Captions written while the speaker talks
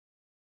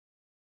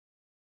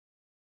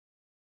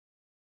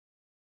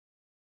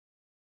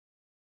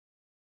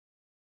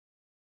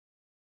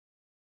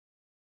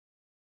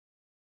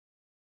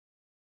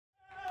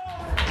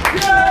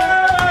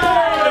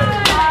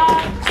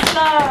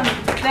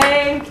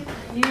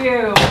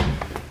you.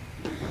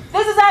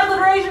 This is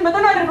Obliteration, but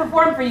they're not going to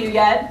perform for you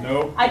yet.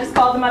 Nope. I just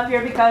called them up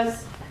here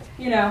because,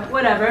 you know,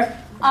 whatever.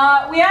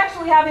 We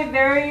actually have a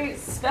very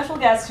special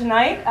guest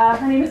tonight.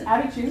 Her name is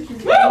Abby Chu.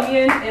 She's a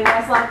comedian in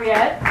West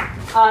Lafayette.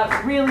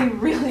 Really,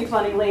 really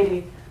funny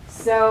lady.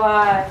 So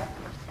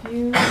if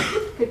you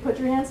could put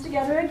your hands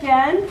together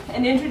again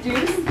and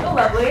introduce the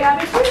lovely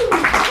Abby Chu.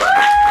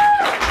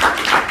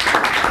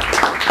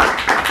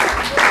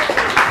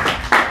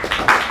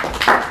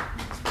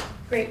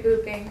 Great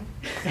booping.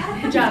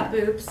 Good job,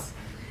 boops.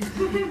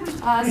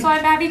 So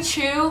I'm Abby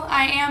Chu.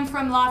 I am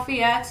from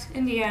Lafayette,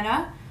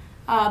 Indiana,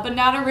 but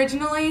not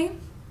originally.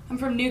 I'm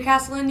from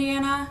Newcastle,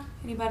 Indiana.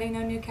 Anybody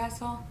know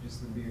Newcastle?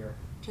 Just the beer.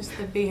 Just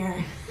the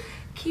beer.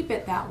 Keep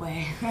it that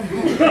way.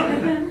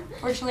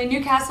 Fortunately,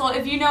 Newcastle,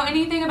 if you know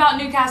anything about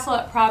Newcastle,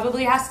 it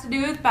probably has to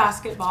do with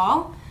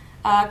basketball,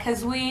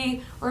 because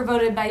we were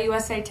voted by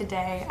USA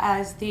Today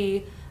as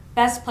the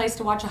best place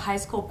to watch a high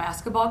school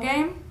basketball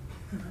game.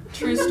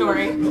 True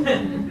story.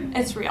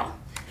 It's real.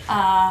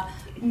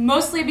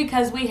 Mostly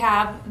because we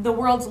have the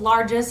world's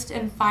largest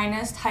and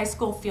finest high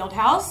school field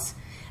house.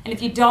 And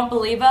if you don't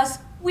believe us,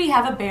 we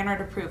have a banner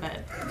to prove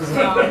it.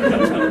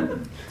 So,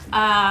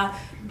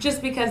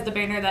 just because the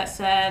banner that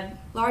said,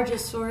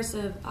 largest source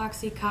of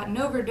Oxycontin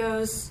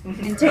overdose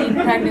in teen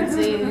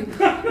pregnancy,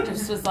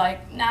 just was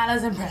like, not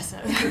as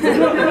impressive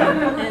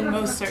in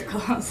most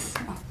circles. So,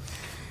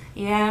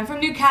 yeah, I'm from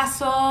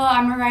Newcastle.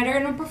 I'm a writer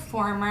and a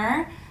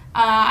performer.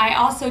 I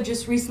also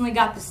just recently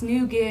got this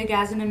new gig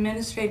as an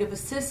administrative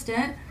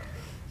assistant.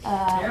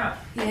 Yeah.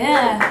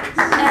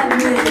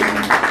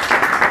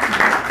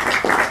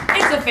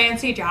 It's a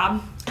fancy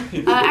job.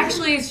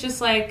 Actually, it's just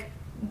like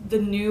the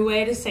new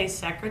way to say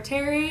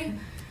secretary,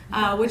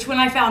 which when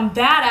I found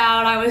that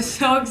out, I was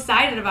so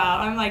excited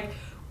about. I'm like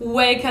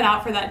way cut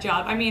out for that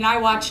job. I mean, I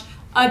watch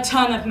a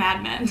ton of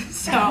Mad Men,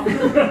 so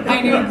I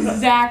knew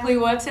exactly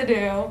what to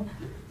do.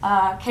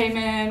 Came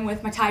in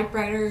with my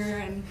typewriter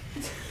and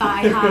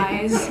thigh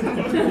highs,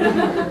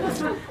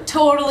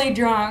 totally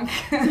drunk.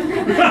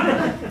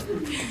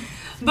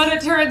 But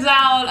it turns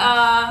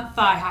out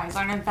thigh highs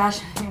aren't in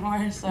fashion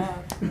anymore, so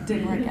it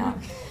didn't work out.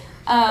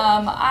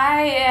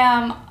 I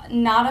am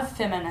not a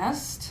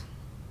feminist.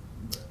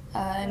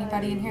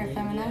 Anybody in here a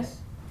feminist?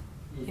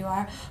 You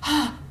are?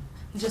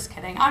 Just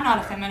kidding. I'm not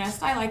a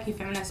feminist. I like you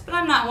feminists, but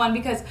I'm not one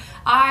because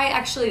I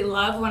actually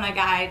love when a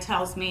guy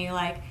tells me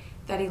like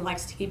that he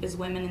likes to keep his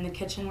women in the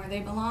kitchen where they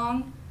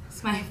belong.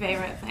 It's my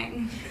favorite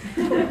thing.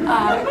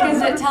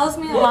 Because it tells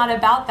me a lot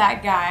about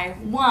that guy.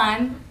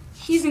 One,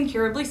 he's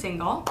incurably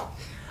single.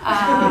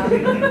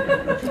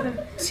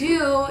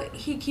 2,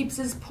 he keeps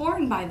his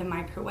porn by the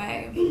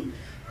microwave. Which,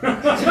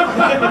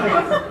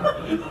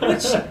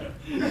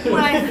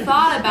 when I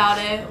thought about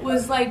it,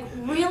 was like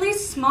really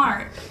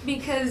smart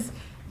because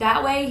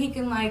that way he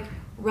can like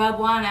rub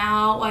one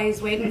out while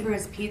he's waiting for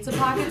his pizza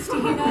pockets to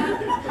heat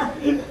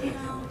up. You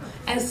know?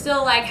 And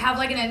still like have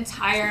like an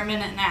entire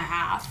minute and a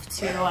half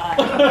to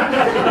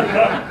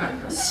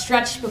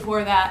stretch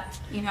before that,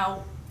 you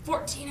know,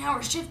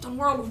 14-hour shift on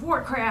World of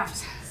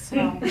Warcraft. So,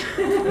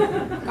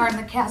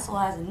 guarding the castle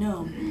as a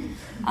gnome.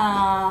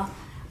 But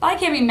I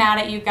can't be mad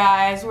at you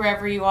guys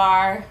wherever you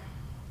are.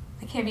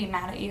 I can't be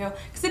mad at you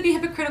because it'd be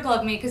hypocritical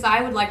of me because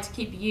I would like to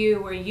keep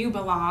you where you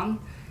belong,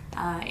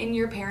 in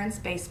your parents'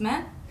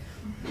 basement.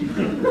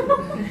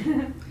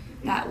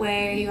 That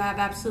way you have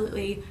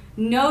absolutely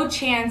no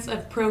chance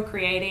of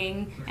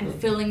procreating and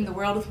filling the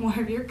world with more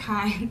of your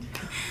kind.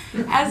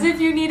 As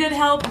if you needed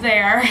help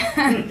there.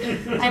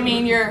 I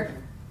mean, your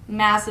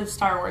massive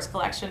Star Wars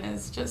collection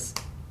is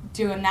just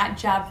doing that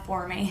job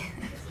for me.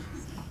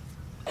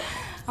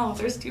 Oh,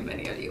 there's too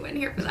many of you in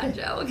here for that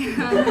joke.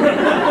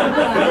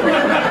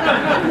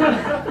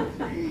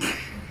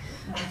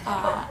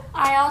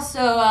 I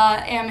also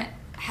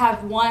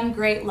have one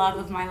great love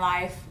of my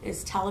life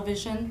is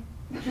television.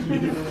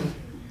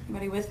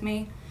 Anybody with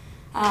me?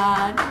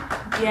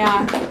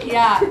 Yeah,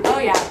 oh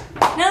yeah.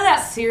 None of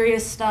that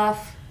serious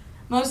stuff.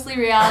 Mostly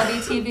reality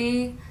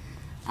TV.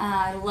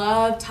 I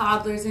love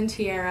Toddlers and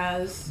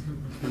Tiaras.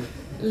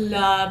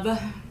 Love.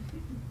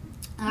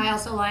 I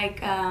also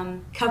like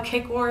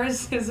Cupcake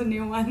Wars is a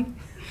new one.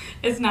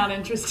 It's not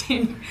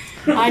interesting.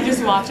 I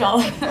just watch all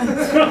of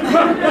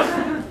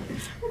them.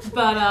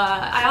 But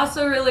I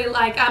also really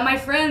like, my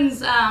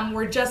friends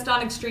were just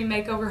on Extreme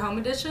Makeover Home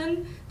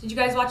Edition. Did you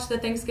guys watch the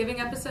Thanksgiving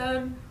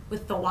episode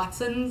with the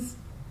Watsons?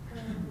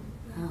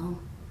 No.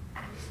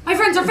 My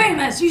friends are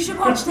famous, you should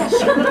watch that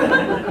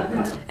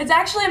show. It's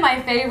actually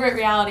my favorite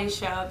reality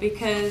show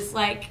because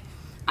like,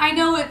 I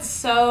know it's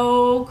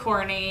so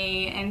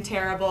corny and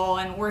terrible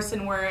and worse,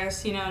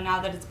 you know,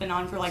 now that it's been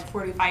on for like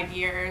 45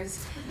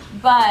 years.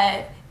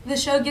 But the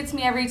show gets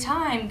me every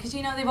time because,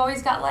 you know, they've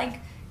always got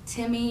like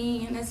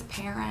Timmy and his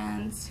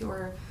parents who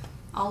are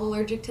all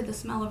allergic to the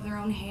smell of their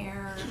own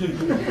hair.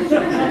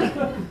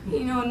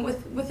 You know, and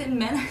within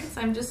minutes,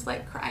 I'm just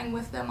like crying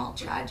with them, all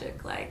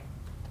tragic, like,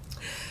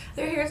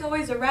 their hair's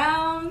always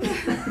around.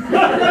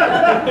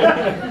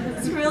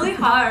 It's really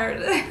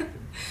hard.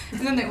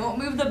 And then they won't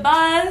move the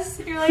bus.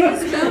 And you're like,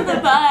 just move the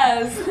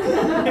bus.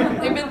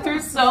 They've been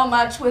through so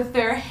much with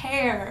their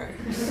hair.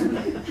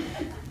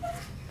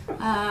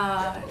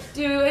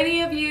 Do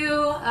any of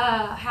you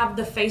have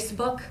the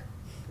Facebook?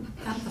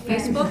 Got the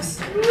Facebooks?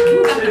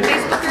 Got the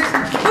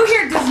Facebookers? Who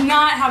here does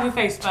not have a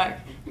Facebook?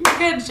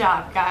 Good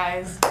job,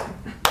 guys.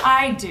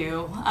 I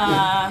do.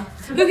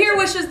 Who here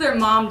wishes their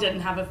mom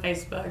didn't have a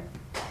Facebook?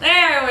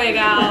 There we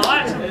go.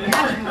 Watch more.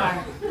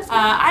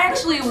 I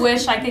actually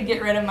wish I could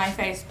get rid of my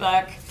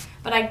Facebook,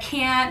 but I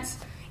can't,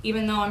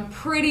 even though I'm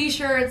pretty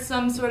sure it's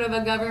some sort of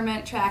a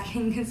government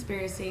tracking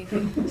conspiracy.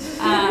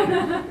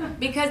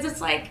 Because it's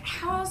like,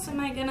 how else am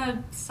I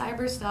gonna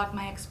cyber stalk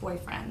my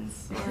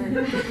ex-boyfriends?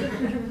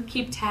 Or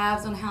keep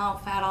tabs on how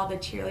fat all the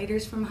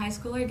cheerleaders from high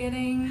school are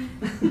getting?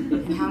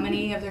 And how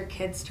many of their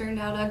kids turned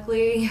out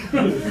ugly?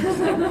 It's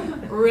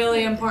like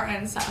really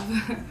important stuff.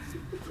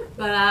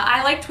 But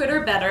I like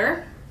Twitter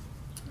better.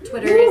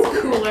 Twitter is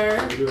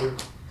cooler.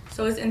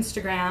 So is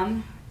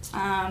Instagram.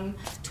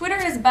 Twitter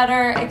is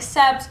better,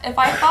 except if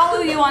I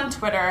follow you on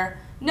Twitter,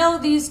 know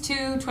these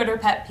two Twitter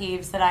pet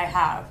peeves that I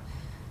have.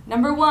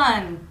 Number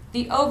one,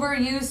 the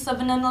overuse of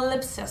an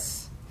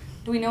ellipsis.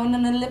 Do we know what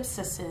an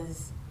ellipsis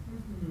is?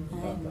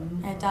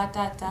 Dot,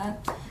 dot,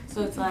 dot.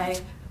 So it's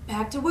like,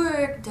 back to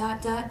work,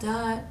 dot, dot,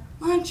 dot.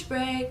 Lunch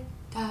break,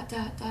 dot,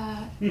 dot,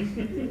 dot.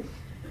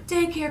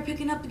 Daycare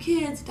picking up the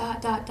kids,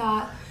 dot, dot,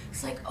 dot.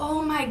 It's like,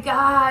 oh my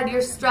God,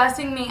 you're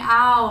stressing me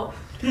out.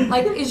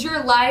 Like, is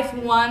your life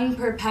one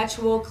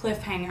perpetual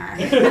cliffhanger?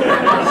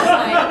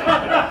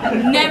 Like,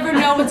 never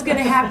know what's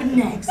gonna happen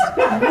next.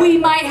 We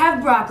might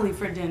have broccoli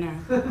for dinner,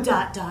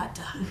 dot, dot,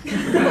 dot.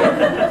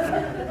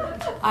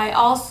 I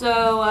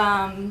also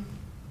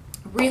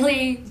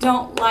really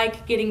don't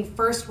like getting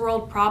first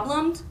world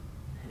problemed.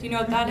 Do you know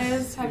what that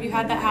is? Have you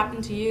had that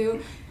happen to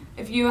you?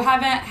 If you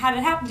haven't had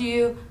it happen to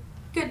you,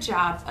 good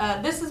job.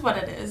 This is what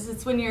it is.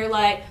 It's when you're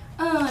like,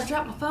 oh, I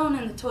dropped my phone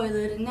in the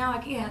toilet and now I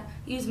can't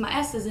use my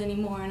S's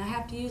anymore and I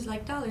have to use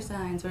like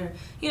 $signs or,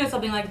 you know,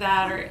 something like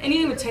that, or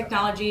anything with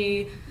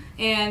technology,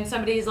 and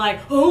somebody's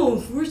like, oh,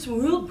 first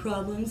world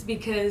problems,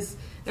 because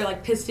they're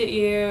like pissed at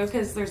you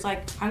because there's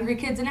like hungry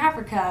kids in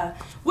Africa,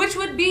 which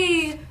would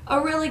be a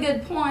really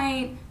good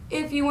point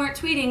if you weren't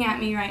tweeting at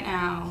me right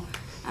now.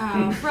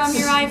 From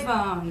your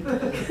iPhone.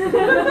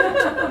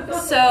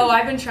 So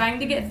I've been trying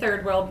to get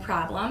third world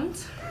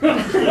problems. Doing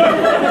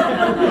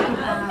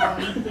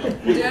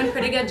a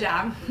pretty good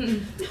job.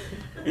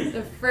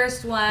 The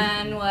first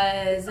one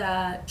was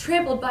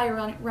trampled by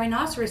a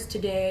rhinoceros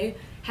today.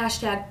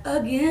 Hashtag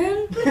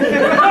again.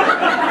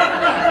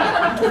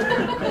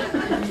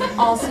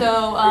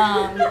 Also,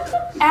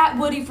 at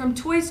Woody from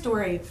Toy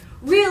Story.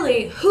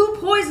 Really? Who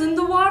poisoned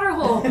the water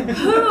hole?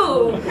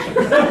 Who?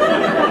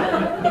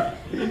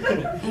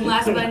 And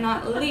last but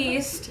not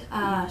least,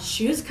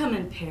 shoes come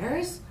in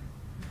pairs.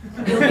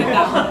 You'll get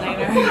that one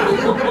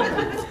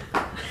later.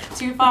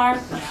 Too far?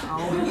 No.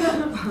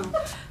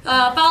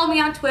 Follow me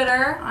on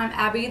Twitter. I'm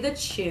Abby the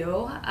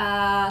Chew.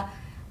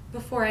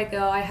 Before I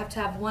go, I have to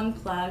have one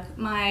plug.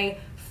 My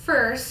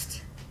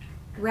first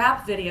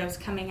rap video's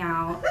coming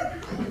out.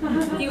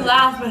 You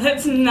laugh, but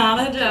it's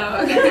not a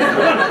joke.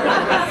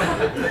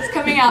 It's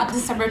coming out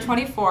December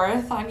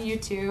 24th on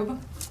YouTube.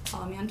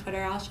 Follow me on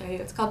Twitter, I'll show you.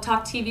 It's called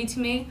Talk TV to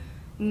Me.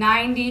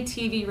 90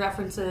 TV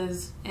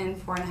references in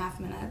 4.5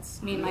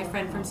 minutes. Me and my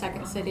friend from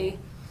Second City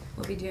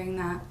will be doing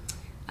that.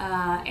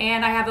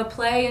 And I have a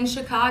play in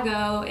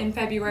Chicago in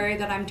February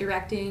that I'm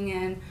directing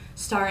and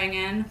starring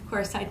in. Of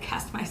course, I'd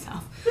cast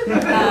myself.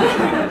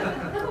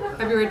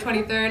 February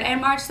 23rd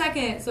and March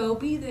 2nd, so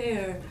be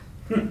there.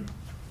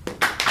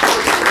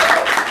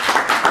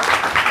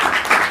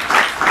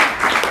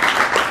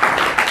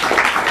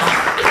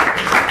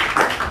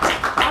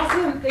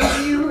 Awesome,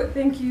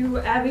 thank you,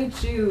 Abby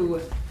Chew.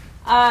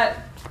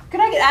 Could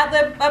I get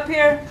Adlib up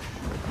here?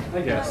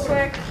 I guess.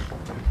 Real quick.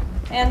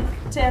 And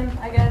Tim,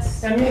 I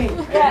guess. And me.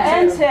 Yeah,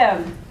 and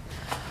Tim.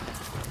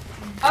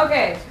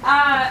 Okay,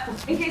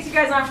 in case you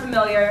guys aren't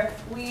familiar,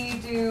 we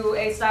do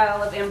a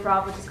style of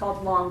improv which is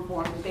called long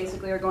form. We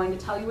basically are going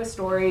to tell you a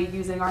story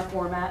using our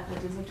format,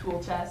 which is a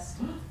tool chest.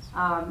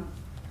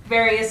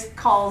 Various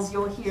calls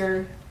you'll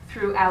hear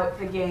throughout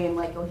the game,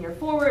 like you'll hear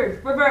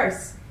forward,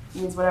 reverse,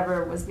 means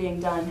whatever was being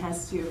done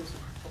has to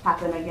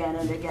happen again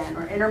and again,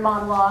 or inner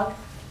monologue,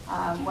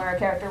 where a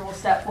character will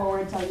step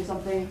forward and tell you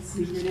something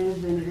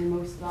secretive and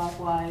most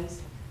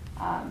thought-wise.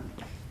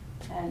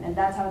 And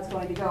that's how it's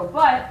going to go.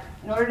 But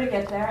in order to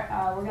get there,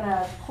 we're going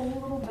to pull a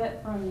little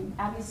bit from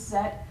Abby's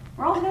set.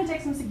 We're also going to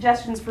take some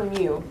suggestions from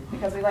you,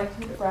 because we like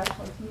to keep it fresh,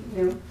 like to keep it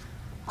new.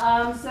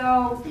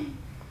 So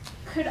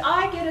could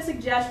I get a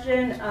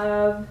suggestion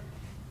of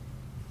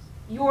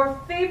your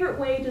favorite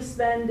way to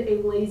spend a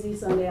lazy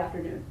Sunday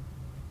afternoon?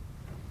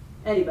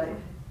 Anybody?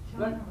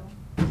 Going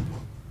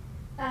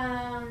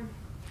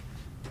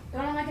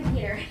on my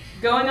computer.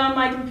 Going on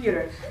my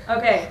computer.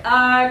 Okay.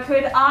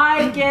 Could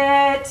I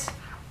get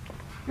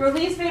your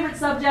least favorite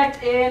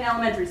subject in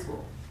elementary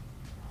school?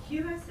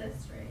 U.S.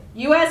 history.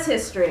 U.S.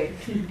 history.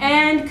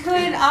 And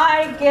could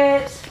I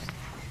get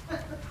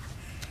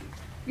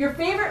Your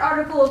favorite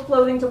article of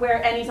clothing to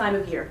wear any time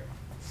of year?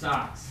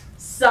 Socks.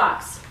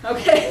 Socks.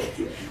 Okay.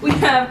 We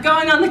have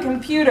going on the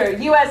computer,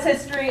 U.S.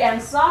 history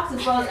and socks,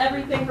 as well as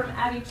everything from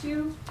Abby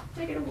 2.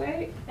 Take it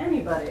away,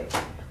 anybody.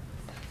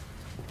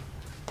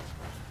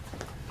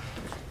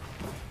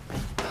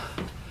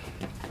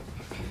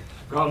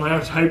 Brought my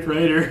own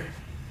typewriter.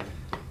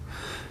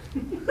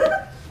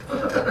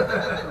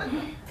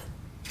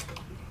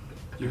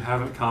 You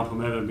haven't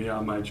complimented me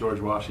on my George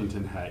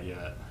Washington hat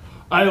yet.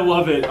 I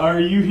love it. Are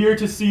you here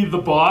to see the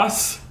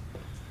boss?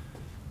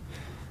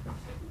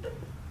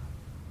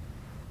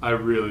 I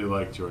really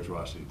like George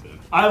Washington.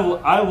 I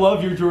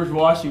love your George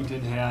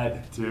Washington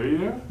hat. Do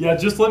you? Yeah,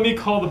 just let me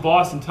call the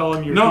boss and tell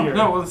him you're here.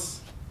 No,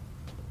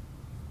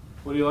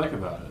 what do you like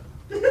about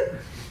it?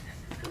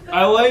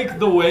 I like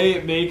the way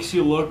it makes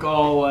you look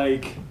all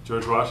like...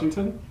 George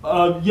Washington?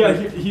 Yeah,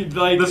 he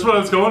like... That's what I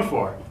was going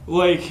for.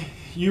 Like,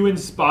 you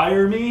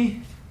inspire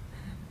me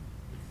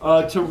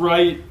to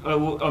write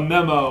a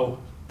memo.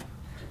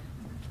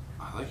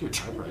 I like your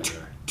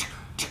typewriter.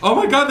 Oh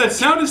my god, that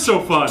sound is so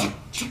fun!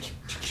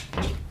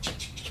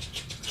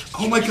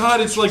 Oh my god,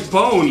 it's like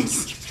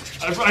bones!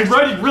 I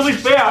write it really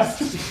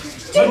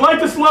fast. I'd like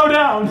to slow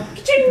down.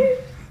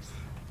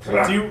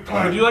 Would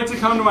you like to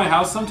come to my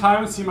house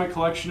sometime and see my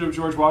collection of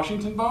George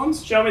Washington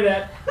bones? Show me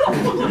that.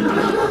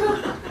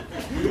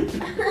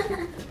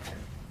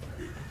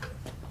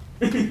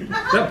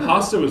 That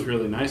pasta was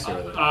really nice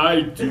earlier.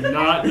 I do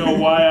not know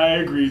why I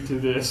agreed to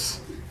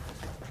this.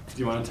 Do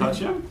you want to touch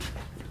him?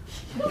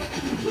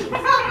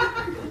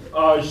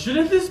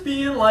 Shouldn't this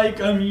be in like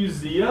a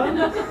museum?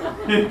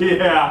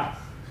 Yeah,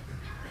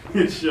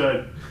 it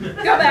should.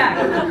 Go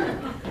back.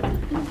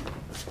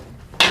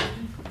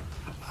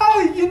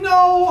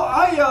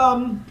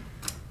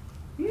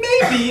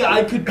 Maybe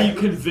I could be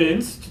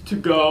convinced to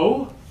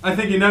go. I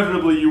think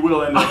inevitably you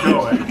will end up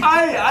going.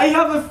 I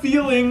have a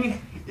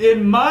feeling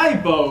in my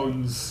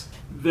bones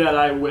that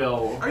I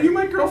will. Are you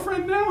my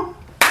girlfriend now?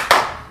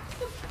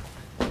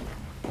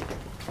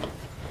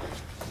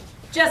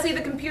 Jesse,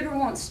 the computer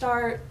won't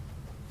start.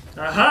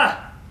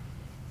 Aha!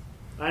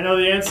 I know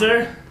the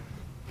answer.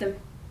 Then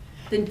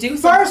do something.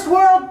 First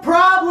world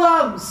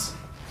problems!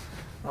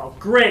 Oh,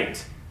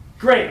 great.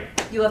 Great.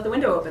 You left the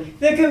window open.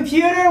 The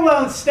computer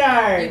won't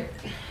start!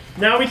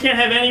 Now we can't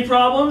have any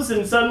problems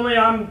and suddenly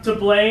I'm to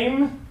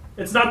blame?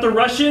 It's not the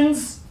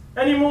Russians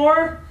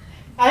anymore?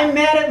 I'm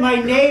mad at my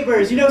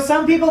neighbors. You know,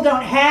 some people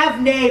don't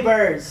have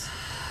neighbors.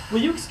 Will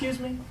you excuse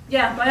me?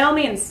 Yeah, by all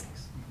means.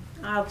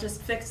 I'll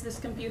just fix this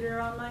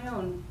computer on my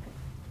own.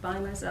 By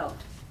myself.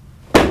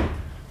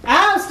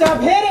 Ow,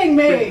 stop hitting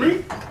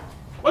me!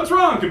 What's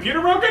wrong?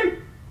 Computer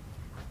broken?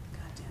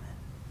 God damn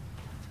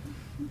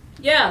it.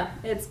 Yeah,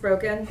 it's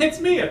broken. It's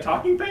me, a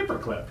talking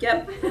paperclip.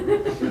 Yep.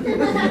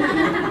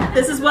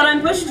 This is what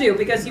I'm pushed to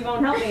because you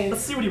won't help me.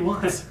 Let's see what he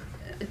wants.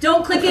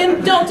 Don't click in.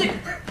 Don't do.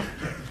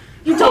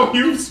 You Oh, don't.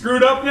 you've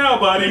screwed up now,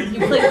 buddy. You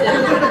clicked it.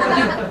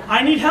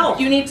 I need help.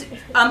 You need to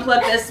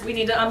unplug this. We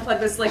need to unplug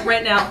this like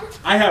right now.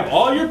 I have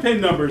all your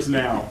PIN numbers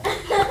now.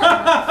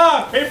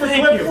 Thank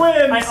Paperclip you.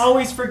 wins. I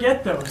always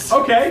forget those.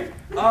 Okay.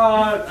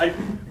 I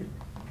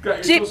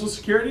got your social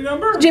security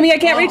number? Jimmy, I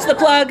can't reach the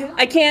plug.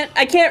 I can't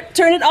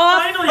turn it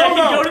off. Finally, I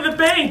can go to the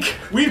bank.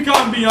 We've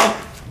gone beyond.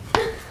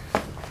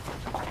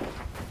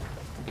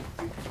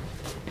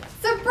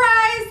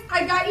 Surprise!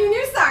 I got you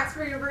new socks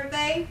for your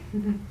birthday.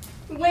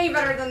 Way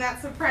better than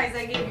that surprise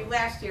I gave you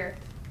last year.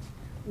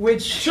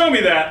 Which... Show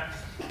me that.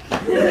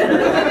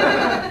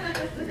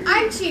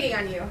 I'm cheating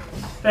on you.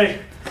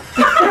 Hey.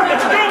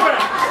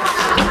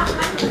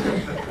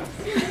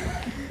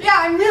 Yeah,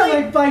 I'm Yeah,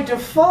 really, like by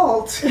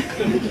default.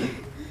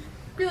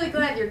 really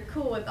glad you're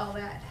cool with all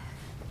that.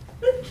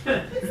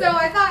 So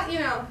I thought, you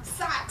know,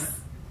 socks.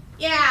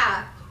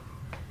 Yeah.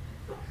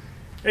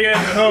 Hey guys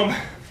at home.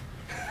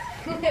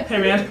 Hey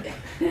man.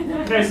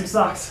 Here's some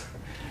socks.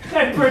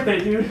 Happy birthday,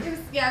 dude. It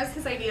was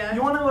his idea.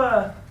 You want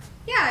to,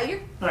 Yeah,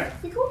 you Alright.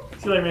 you cool?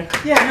 See you later, man.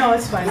 Yeah, no,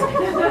 it's fine.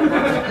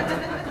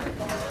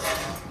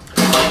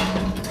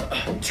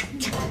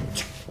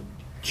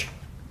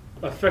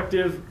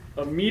 Effective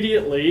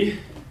immediately,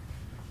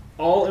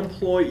 all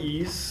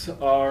employees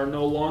are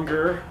no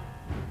longer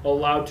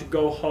allowed to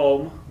go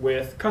home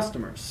with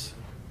customers.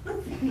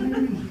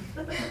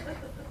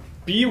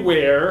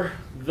 Beware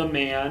the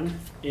man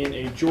in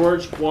a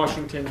George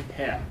Washington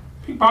hat.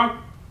 Ping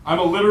pong. I'm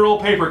a literal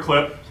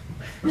paperclip.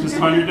 Just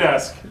on your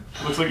desk.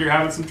 Looks like you're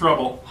having some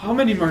trouble. How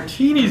many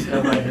martinis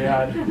have I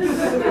had?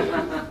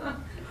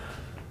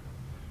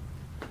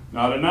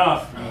 Not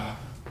enough.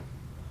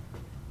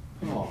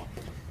 Oh.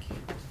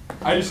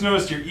 I just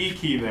noticed your E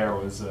key there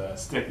was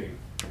sticking.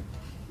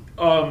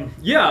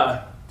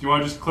 Yeah. Do you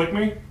want to just click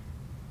me?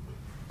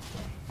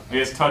 I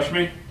guess touch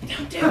me?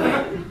 Don't do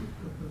it.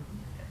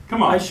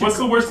 Come on, I should what's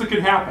the worst that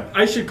could happen?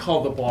 I should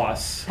call the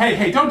boss.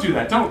 Hey, don't do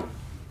that.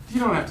 You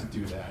don't have to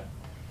do that.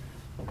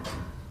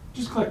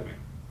 Just click me.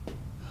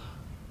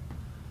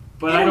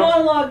 But I don't.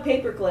 Monologue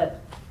paperclip.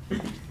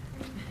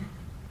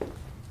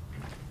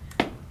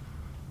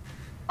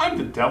 I'm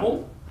the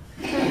devil.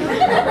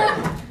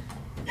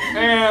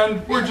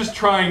 and we're just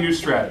trying new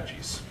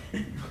strategies.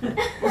 We'll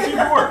see if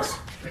it works.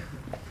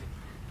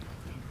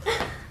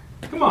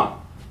 Come on.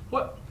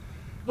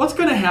 What's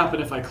gonna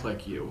happen if I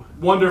click you?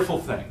 Wonderful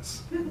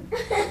things.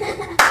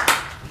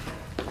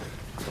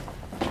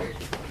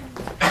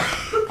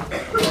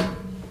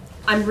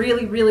 I'm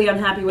really, really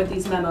unhappy with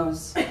these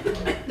memos.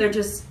 They're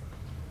just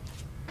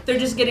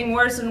getting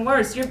worse and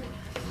worse.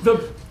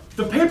 The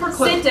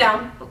paperclip. Sit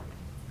down.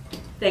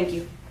 Thank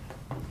you.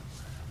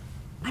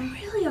 I'm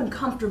really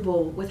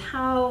uncomfortable with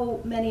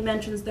how many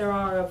mentions there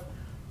are of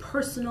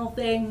personal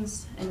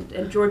things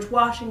and George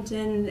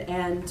Washington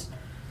and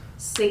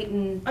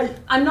Satan.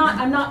 I'm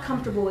not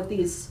comfortable with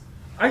these.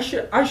 I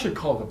should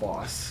call the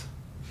boss.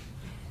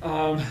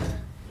 I'm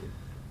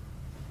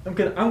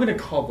gonna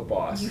call the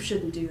boss. You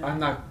shouldn't do that. I'm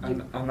not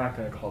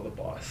gonna call the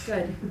boss.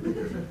 Good.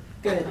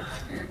 Good.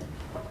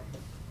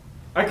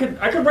 I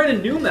could write a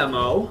new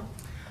memo.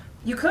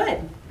 You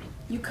could.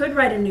 You could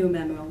write a new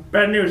memo.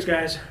 Bad news,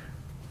 guys.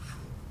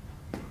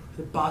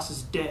 The boss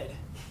is dead.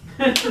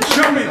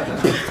 Show me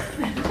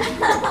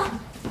that.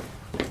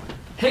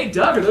 Hey,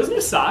 Doug, are those new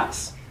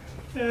socks?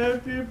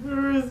 Happy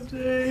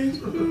birthday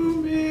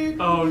to me.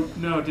 Oh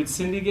no, did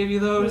Cindy give you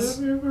those?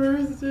 Happy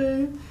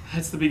birthday.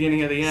 That's the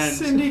beginning of the end.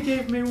 Cindy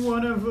gave me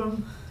one of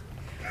them.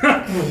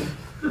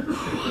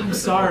 I'm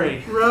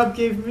sorry. Rob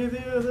gave me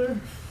the other.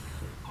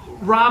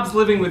 Rob's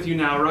living with you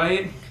now,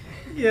 right?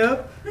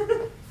 Yep.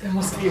 That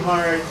must be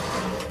hard.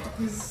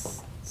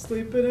 He's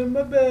sleeping in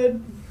my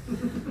bed.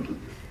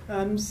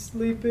 I'm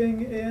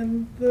sleeping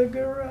in the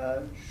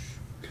garage.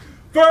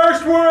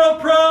 First world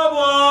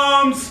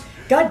problems!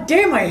 God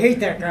damn, I hate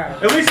that guy.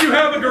 At least you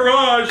have a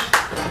garage.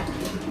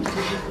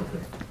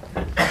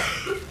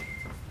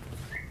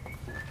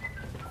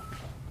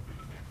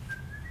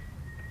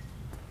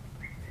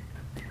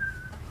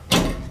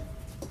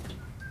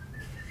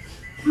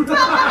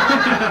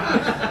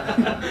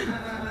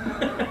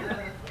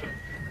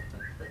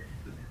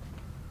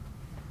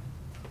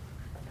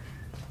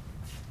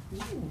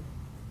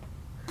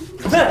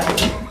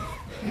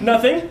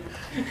 Nothing.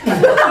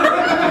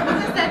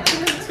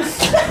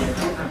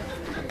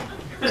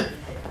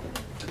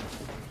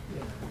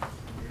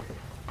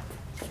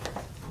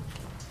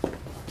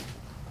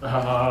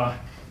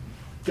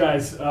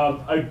 Guys,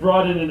 I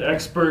brought in an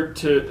expert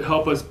to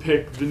help us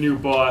pick the new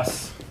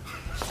boss.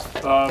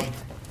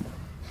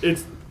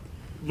 It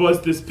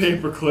was this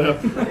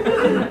paperclip,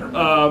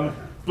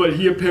 but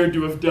he appeared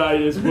to have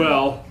died as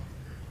well.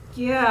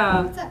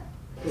 Yeah. What's up?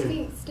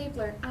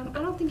 Stapler. I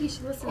don't think you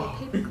should listen to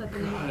Paperclip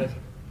anymore. God,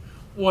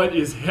 what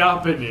is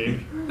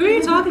happening? Who are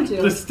you talking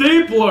to? The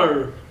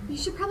stapler! You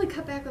should probably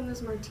cut back on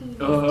those martinis.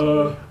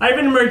 I have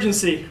an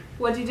emergency.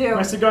 What'd you do?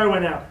 My cigar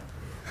went out.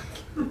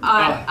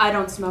 I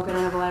don't smoke. I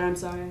don't have a lighter. I'm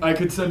sorry. I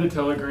could send a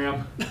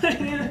telegram.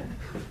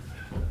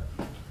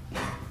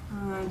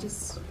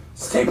 Just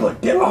Stapler,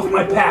 get off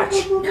my patch.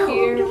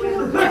 here.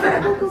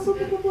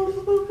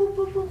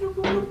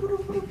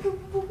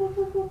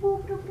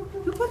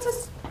 Who puts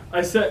us?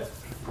 I said,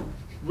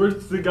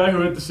 where's the guy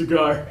who had the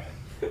cigar?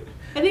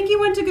 I think he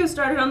went to go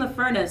start it on the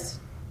furnace.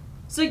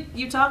 So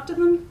you talked to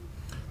them?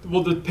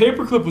 Well, the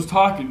paperclip was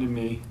talking to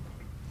me,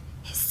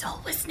 His soul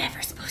was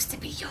never supposed to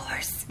be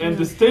yours. and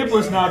the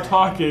stapler's now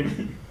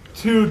talking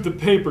to the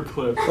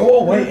paperclip. Go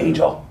away,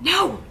 Angel.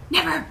 No,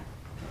 never.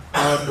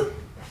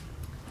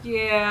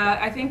 Yeah,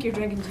 I think you're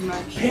drinking too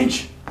much.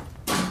 Pinch.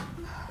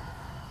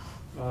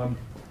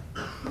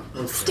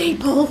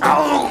 Staple.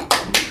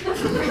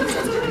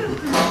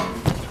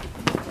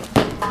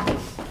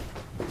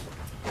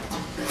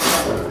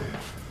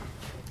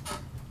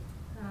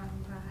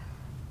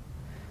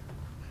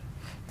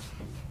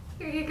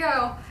 Here you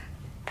go.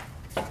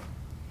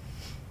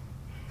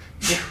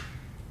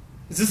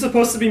 Is this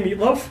supposed to be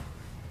meatloaf?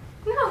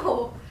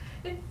 No.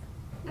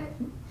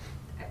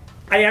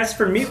 I asked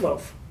for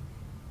meatloaf.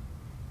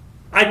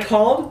 I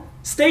called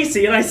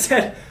Stacy and I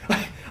said,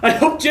 I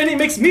hope Jenny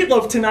makes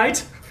meatloaf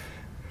tonight.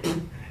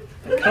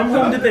 Come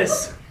home to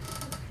this.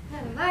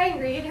 Not a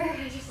mind reader.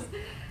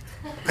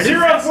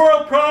 Zero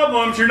world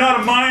problems. You're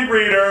not a mind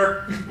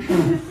reader.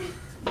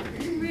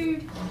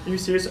 Rude. Are you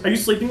serious? Are you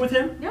sleeping with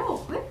him? No.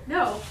 What?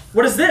 No.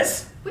 What is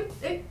this? What?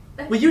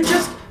 Will you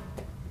just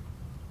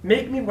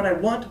make me what I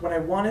want when I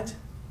want it?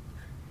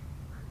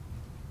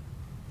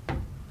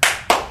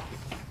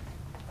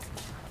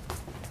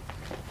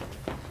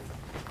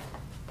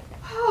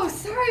 Oh,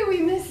 sorry we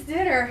missed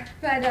dinner.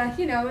 But,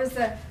 you know, it was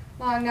a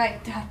long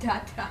night. ...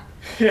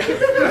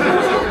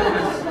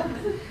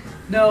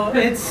 No,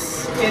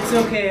 it's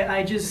okay.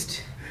 I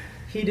just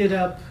heated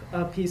up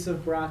a piece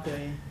of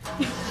broccoli.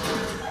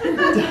 And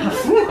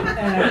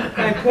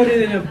I put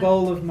it in a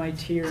bowl of my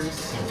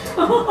tears.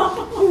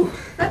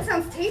 That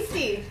sounds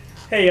tasty.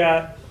 Hey,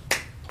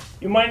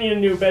 you might need a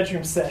new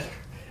bedroom set. ...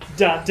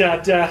 You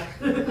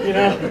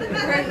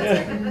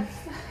know?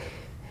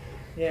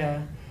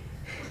 Yeah.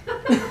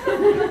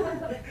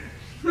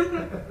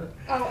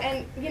 Oh,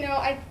 and, you know,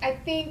 I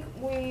think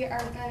we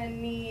are gonna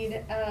need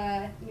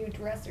a new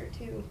dresser,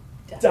 too. ...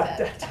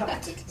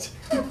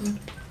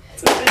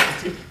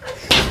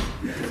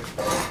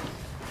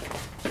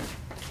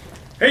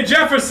 Hey,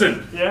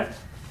 Jefferson! Yeah?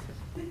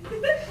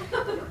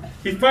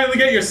 You finally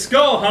get your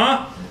skull,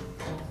 huh?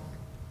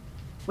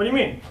 What do you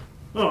mean?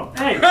 Oh,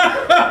 hey.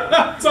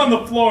 It's on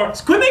the floor.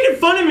 Quit making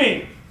fun of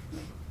me!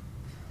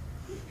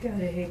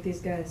 God, I hate these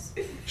guys.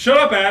 Shut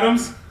up,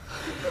 Adams.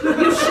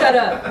 You shut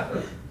up.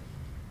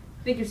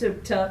 Think you're so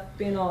tough,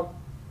 being all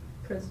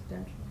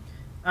presidential.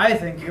 I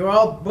think you're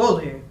all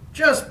bully.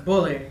 Just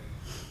bully.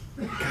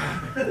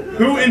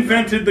 Who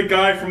invented the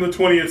guy from the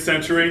 20th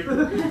century?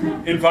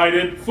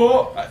 Invited?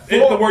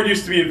 The word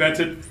used to be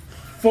invented.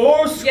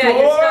 Fourscore? Yeah,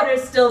 your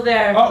stutter's still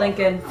there, Oh.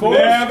 Lincoln.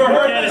 Never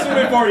heard this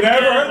one before.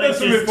 Never heard this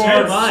one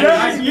before.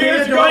 7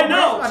 years ago. I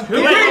know. We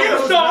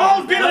used to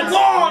all get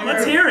along.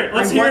 Let's hear it.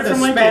 Let's I hear won it the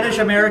from Lincoln.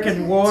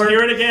 Spanish-American War. Let's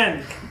hear it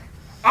again.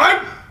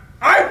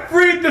 I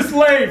freed the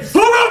slaves. Who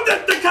wrote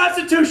the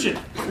Constitution?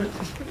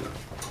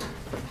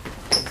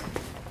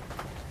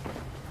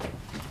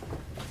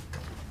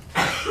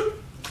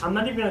 I'm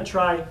not even gonna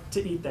try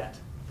to eat that.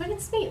 But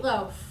it's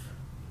meatloaf.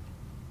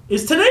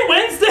 Is today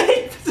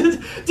Wednesday?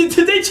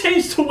 did they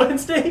change to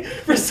Wednesday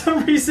for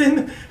some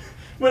reason?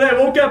 When I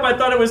woke up, I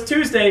thought it was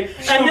Tuesday.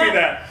 Show me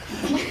that.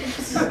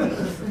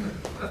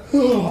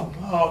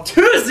 Oh,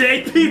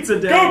 Tuesday pizza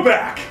day. Go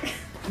back.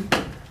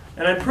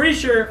 And I'm pretty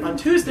sure on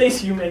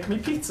Tuesdays you make me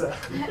pizza.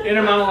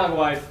 Inner monologue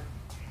wife.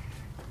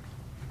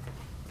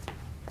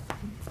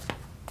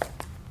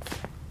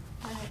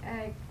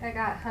 I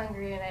got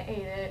hungry and I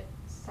ate it,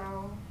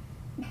 so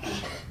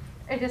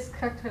I just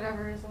cooked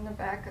whatever is in the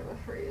back of the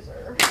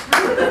freezer.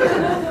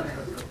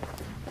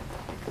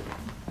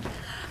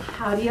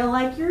 How do you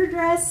like your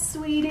dress,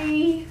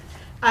 sweetie?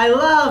 I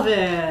love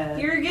it.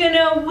 You're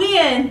gonna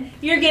win.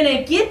 You're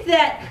gonna get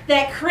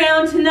that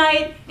crown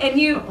tonight, and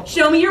you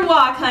show me your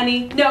walk,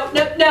 honey. No.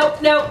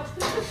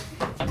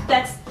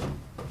 That's.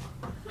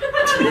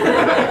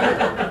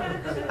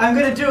 I'm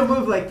gonna do a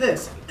move like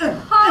this.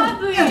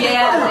 Hardly.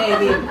 Yeah,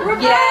 baby.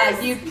 Yeah,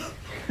 you.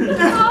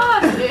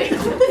 Hardly.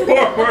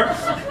 Forward.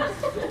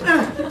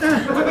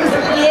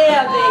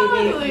 Yeah,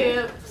 baby. Hardly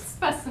a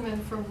specimen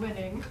for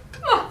winning.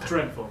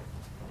 Dreadful.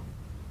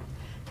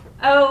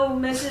 Oh,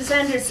 Mrs.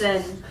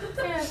 Henderson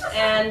Yes.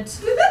 and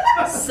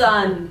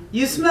son.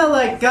 You smell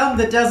like gum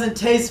that doesn't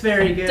taste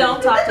very good.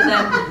 Don't talk to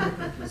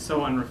them.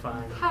 So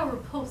unrefined. How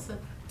repulsive.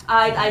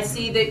 I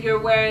see that you're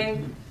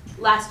wearing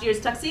last year's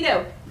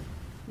tuxedo.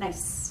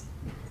 Nice.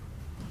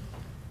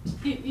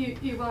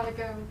 You want to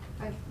go?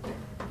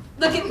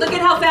 Look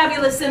at how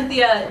fabulous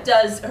Cynthia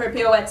does her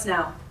pirouettes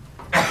now.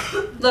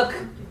 Look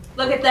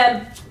at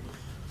them.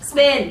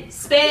 Spin,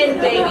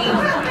 baby.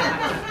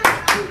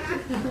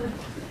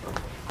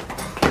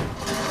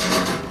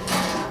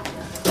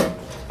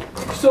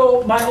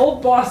 So my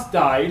old boss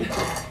died,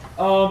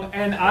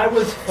 and I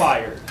was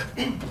fired.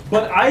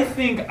 But I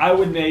think I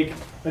would make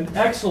an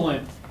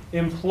excellent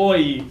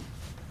employee.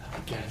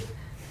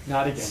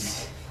 Not again.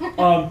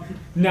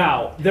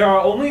 Now, there are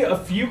only a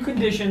few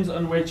conditions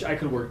on which I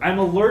could work. I'm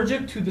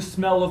allergic to the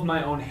smell of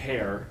my own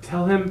hair.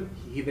 Tell him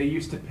they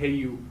used to pay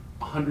you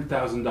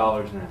 $100,000 an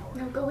hour.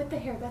 No, go with the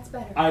hair. That's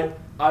better.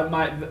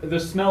 The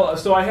smell.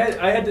 So I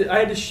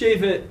had to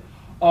shave it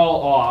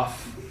all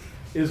off.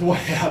 Is what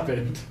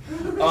happened.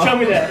 Show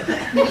me that.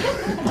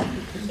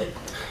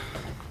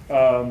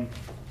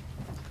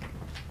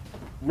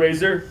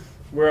 Razor,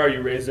 where are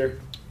you, Razor?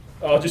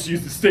 I'll just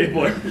use the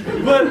stapler.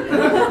 but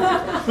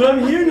I'm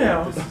here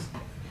now.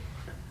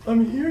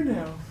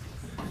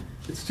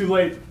 It's too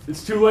late.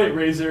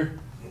 Razor.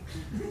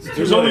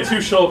 There's only 2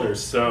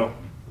 shoulders, so.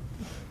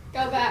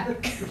 Go back.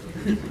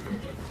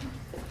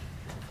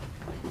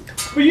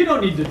 But you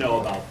don't need to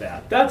know about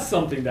that. That's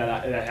something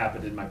that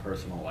happened in my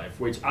personal life,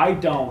 which I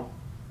don't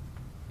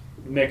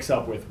mix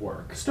up with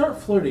work. Start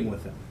flirting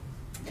with him.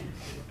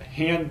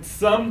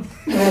 Handsome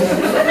Change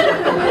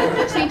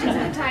it to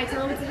the tie.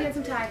 Tell him it's a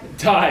handsome tie.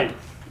 tie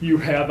you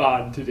have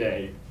on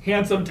today.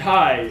 Handsome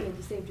tie. You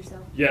saved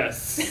yourself.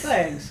 Yes.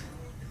 Thanks.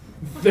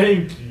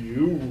 Thank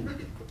you.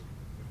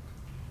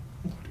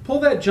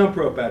 Pull that jump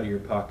rope out of your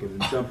pocket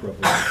and jump rope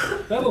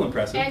it. That'll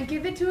impress him. And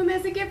give it to him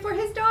as a gift for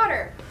his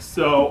daughter.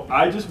 So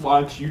I just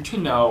want you to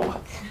know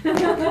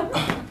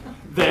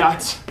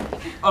that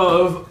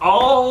of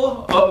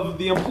all of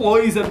the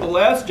employees at the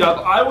last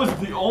job, I was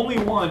the only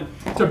one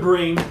to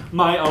bring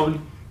my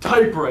own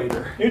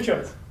typewriter. New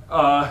choice.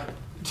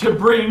 To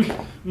bring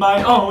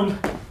my own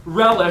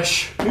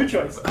relish. New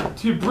choice.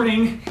 To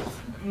bring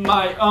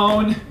my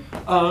own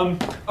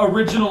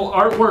original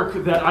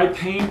artwork that I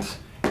paint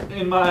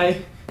in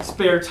my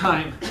spare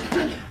time.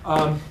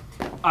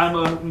 I'm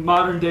a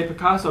modern day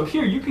Picasso.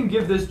 Here, you can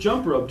give this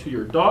jump rope to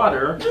your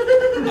daughter,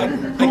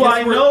 who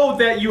I know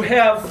that you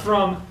have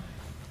from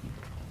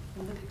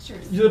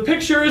the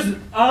pictures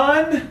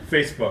on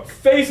Facebook.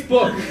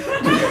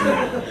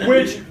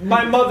 which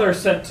my mother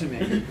sent to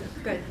me.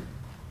 Good.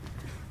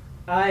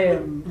 I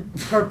am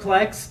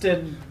perplexed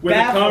and With a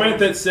baffled. comment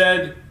that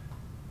said,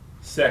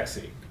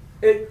 sexy.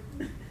 It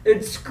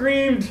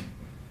screamed.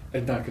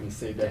 I'm not gonna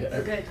say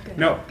that. Good.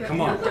 No, come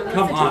on.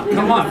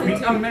 Come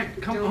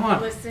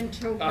on. Listen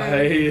to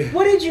him.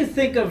 What did you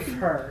think of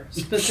her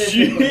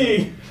specifically?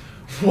 She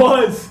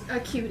was A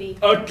cutie.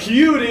 a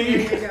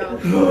cutie. There you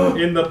go.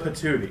 In the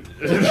patootie.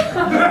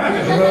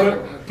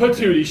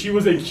 Patootie. She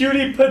was a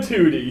cutie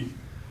patootie.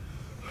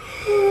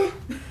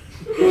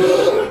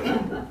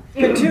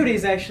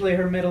 Patooty's actually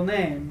her middle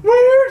name.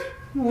 Weird.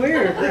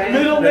 Weird, right?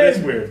 Middle name. That is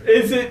weird.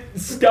 Is it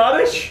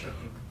Scottish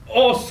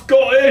or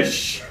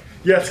Scottish?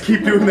 Yes,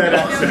 keep doing that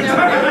accent.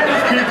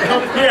 Keep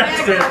up the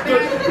accent.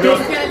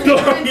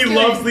 He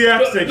loves the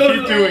accent.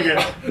 Keep doing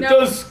it. No.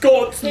 Does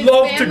Scots His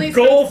love to family's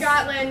golf? from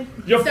Scotland.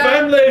 Your Stop.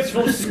 family's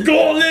from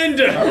Scotland.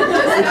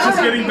 It's just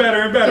getting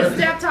better and better.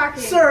 Stop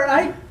talking. Sir,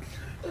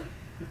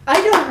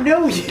 I don't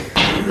know you.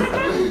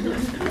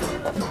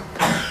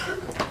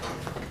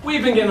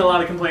 We've been getting a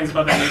lot of complaints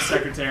about that new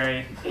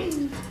secretary.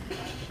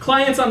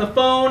 Clients on the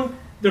phone,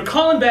 they're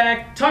calling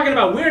back, talking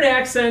about weird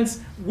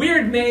accents,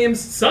 weird names,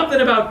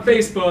 something about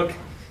Facebook.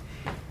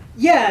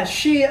 Yeah,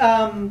 she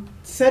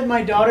said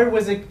my daughter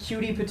was a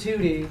cutie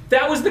patootie.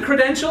 That was the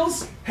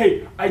credentials?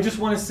 Hey, I just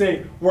want to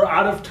say we're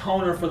out of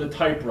toner for the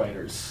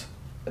typewriters.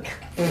 Okay.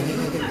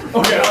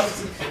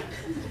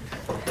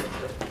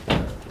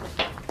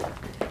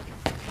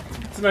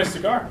 It's a nice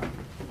cigar.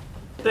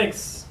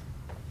 Thanks.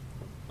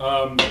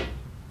 I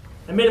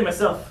made it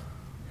myself.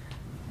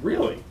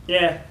 Really?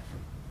 Yeah.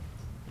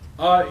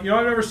 I've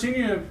never seen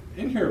you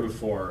in here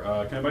before.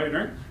 Can I buy you a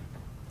drink?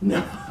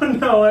 No.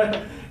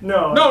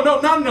 No,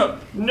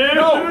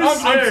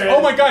 sir.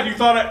 oh my God, you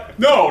thought I...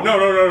 No,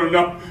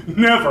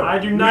 never. I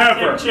do not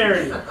never. take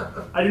charity.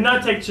 I do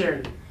not take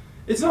charity.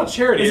 It's not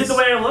charity. Is it the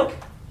way I look?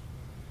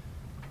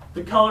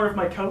 The color of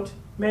my coat,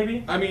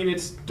 maybe? I mean,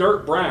 it's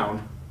dirt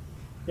brown.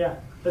 Yeah.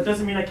 That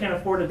doesn't mean I can't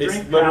afford a drink.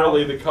 It's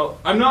literally pal. the color.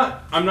 I'm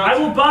not... I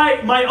will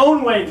buy my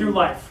own way through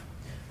life.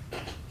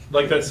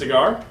 Like that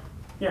cigar?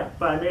 Yeah,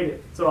 but I made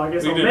it, so I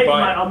guess You I'll did make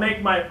buy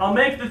it. I'll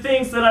make the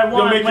things that I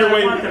want make when your I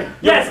way- want them.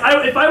 you'll- Yes,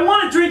 if I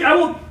want a drink, I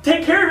will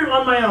take care of it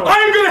on my own. I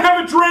am gonna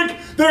have a drink!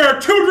 There are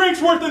 2 drinks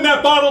worth in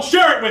that bottle.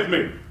 Share it with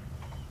me!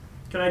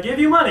 Can I give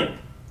you money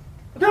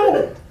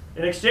No!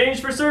 in exchange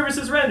for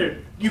services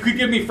rendered? You could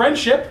give me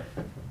friendship.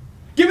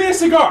 Give me a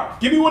cigar.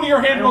 Give me one of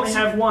your I handheld only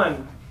have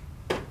one.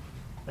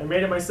 I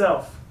made it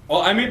myself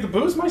Well, I made the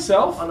booze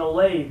myself. on a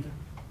lathe.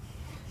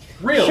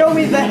 Really? Show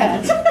me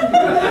that.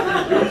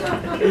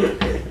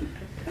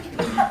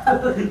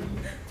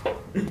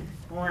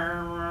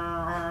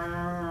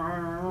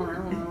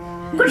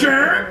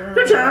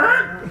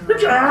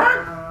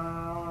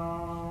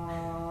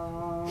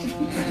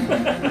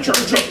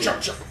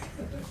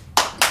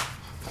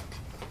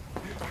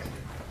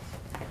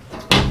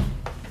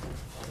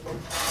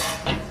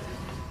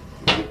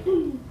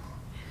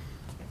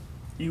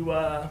 You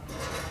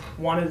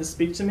wanted to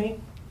speak to me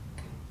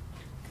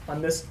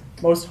on this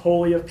most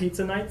holy of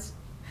pizza nights?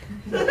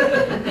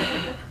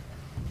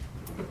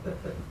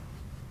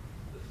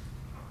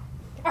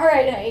 All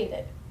right, I ate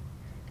it.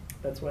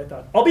 That's what I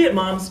thought. I'll be at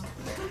Mom's.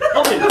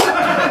 I'll be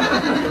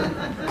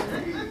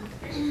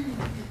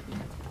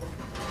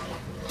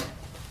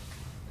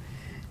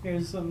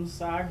Here's some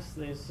socks,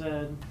 they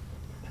said.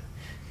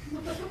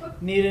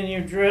 Need a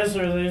new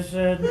dresser, they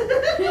said.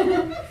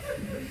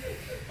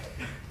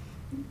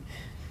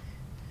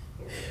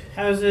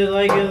 How's it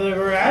like in the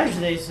garage,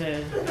 they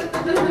said.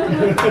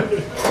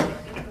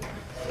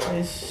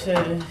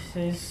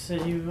 They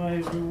said you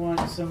might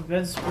want some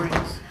bed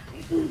springs.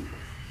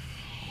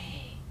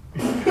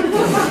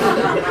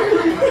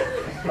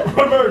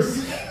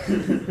 Reverse.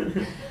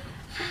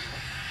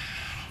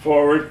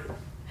 Forward.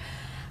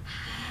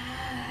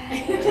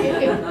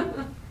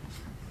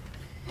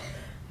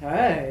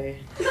 Hi.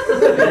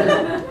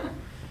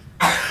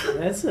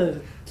 That's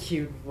a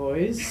cute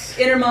voice.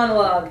 Inner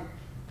monologue.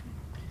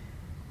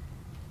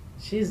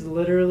 She's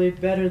literally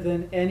better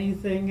than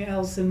anything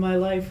else in my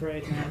life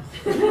right now.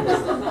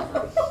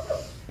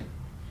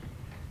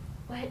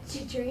 What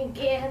you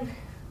drinking?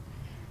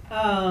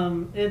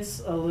 It's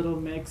a little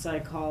mix I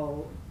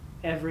call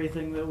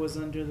everything that was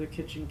under the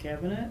kitchen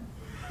cabinet.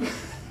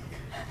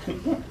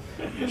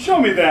 Show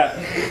me that.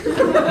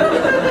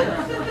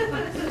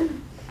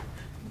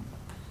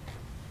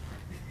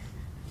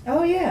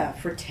 Oh yeah,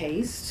 for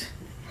taste.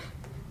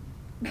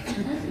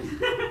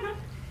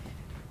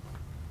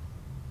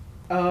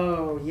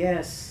 Oh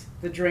yes,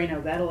 the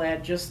Drano. That'll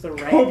add just the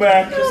right. Go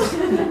back.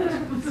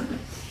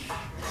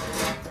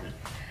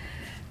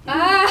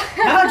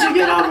 How'd you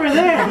get over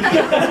there?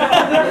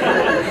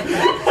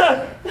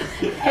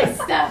 This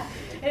stuff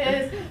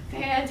is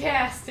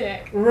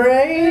fantastic.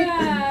 Right?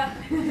 Yeah.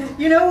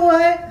 You know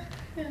what?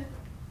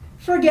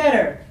 Forget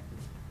her.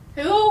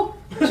 Who?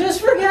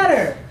 Just forget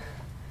her.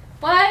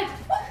 What?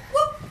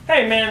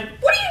 Hey, man.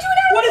 What are you doing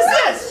out What of is the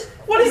this?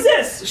 What is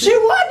this? She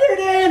wandered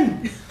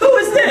in. Who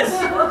is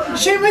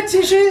this? She went to.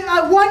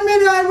 One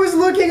minute I was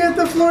looking at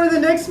the floor. The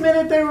next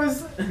minute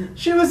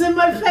she was in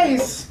my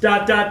face. ...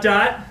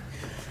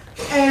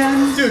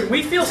 And Dude,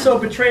 we feel so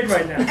betrayed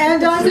right now.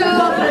 and I'm in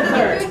love with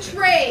her. So,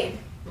 betrayed.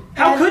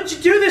 How could you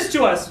do this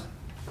to us?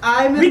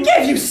 We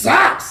gave you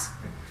socks!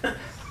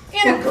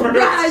 In a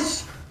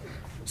garage.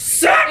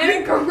 Socks? In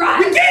a garage.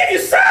 We gave you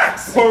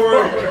socks!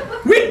 Forward.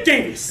 We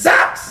gave you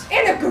socks!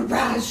 In a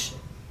garage.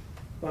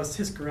 Well, it's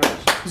his garage.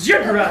 It's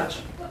your garage!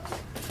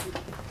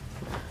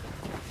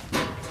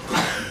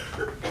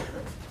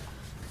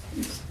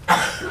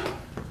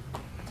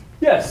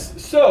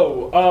 Yes,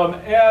 so,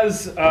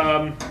 as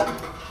an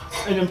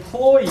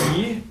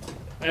employee,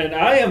 and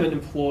I am an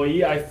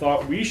employee, I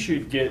thought we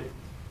should get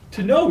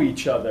to know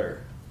each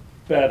other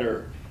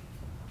better.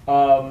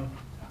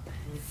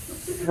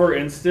 For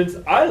instance,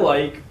 I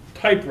like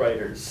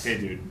typewriters. Hey,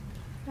 dude.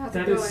 That's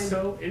That a good is one.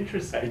 so I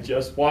interesting.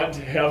 just want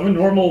to have a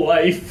normal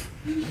life.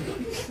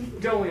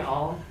 Don't we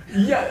all?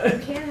 Yeah, You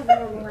can't have a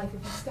normal life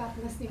if you stop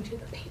listening to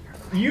the paper.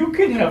 you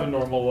can have a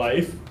normal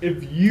life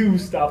if you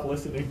stop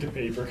listening to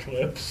paper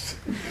clips.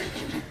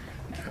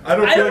 I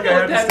don't I feel don't like know I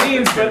what have that to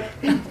means,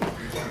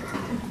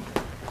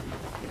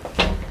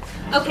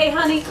 but Okay,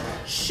 honey,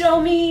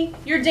 show me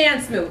your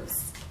dance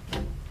moves.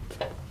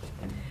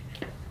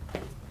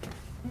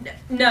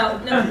 No,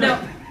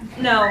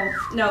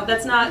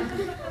 that's not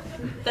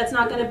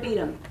gonna beat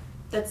him.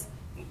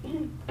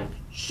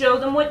 Show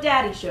them what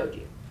Daddy showed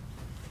you.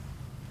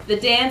 The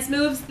dance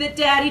moves that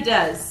Daddy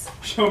does.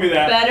 Show me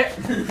that. Better.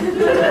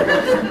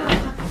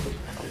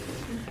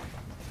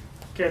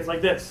 Okay, it's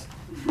like this.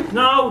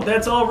 No,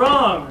 that's all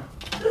wrong.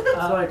 It's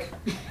like,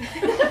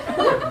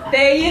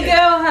 There you go,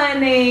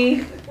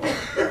 honey.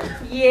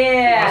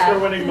 Yeah.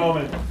 Oscar-winning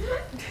moment.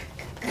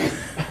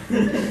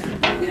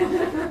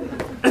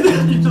 and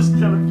then you just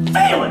kind of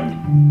fail it.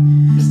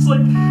 Just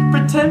like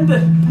pretend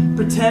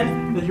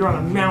that you're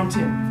on a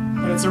mountain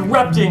and it's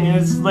erupting and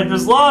it's like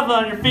there's lava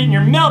on your feet and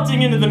you're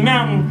melting into the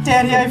mountain.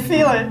 Daddy, I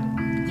feel it.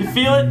 You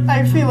feel it?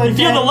 I feel it. You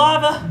feel Dad. the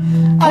lava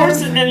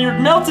coursing and you're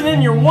melting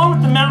in, you're one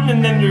with the mountain,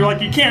 and then you're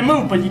like, you can't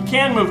move, but you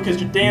can move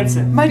because you're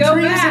dancing. My Go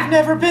dreams back. have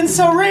never been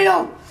so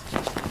real.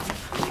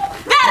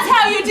 That's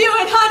how you do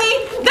it,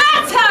 honey.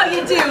 That's how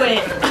you do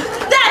it.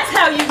 That's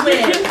how you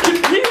win.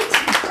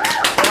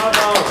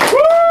 Bravo.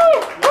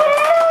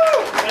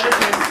 That is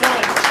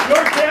excellent.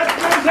 Your dance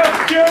moves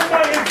have cured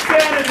my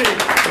insanity.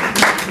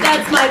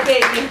 That's my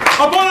baby.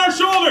 Up on our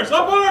shoulders!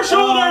 Up on our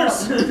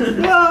shoulders!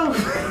 No.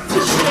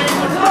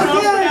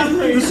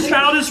 This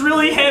child is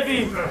really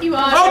heavy. You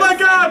are. Oh my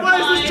God! Why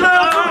is this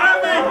child so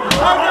heavy?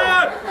 Oh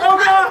God! Oh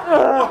God!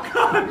 Oh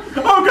God!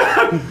 Oh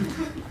God!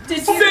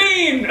 Did you?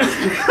 Scene!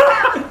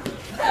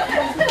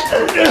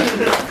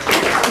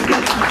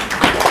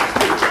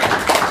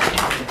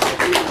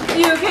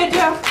 You okay,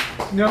 Joe?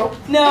 No.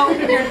 No.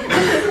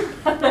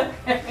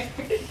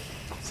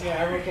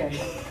 Yeah, I'm okay.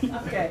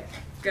 Okay.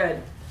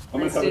 Good. I'm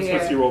gonna Nice have to a hear.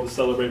 Tootsie Roll to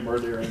celebrate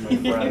murdering my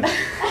friend.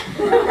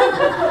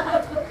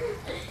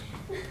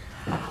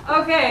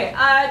 Okay,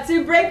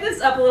 to break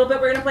this up a little bit,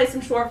 we're going to play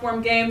some short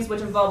form games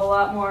which involve a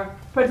lot more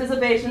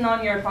participation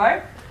on your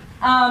part.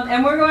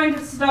 And we're going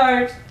to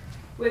start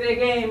with a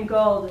game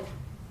called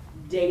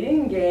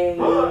Dating Game.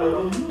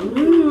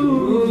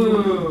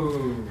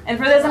 Ooh. And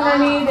for this, I'm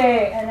going to need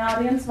an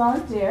audience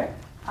volunteer,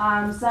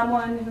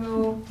 someone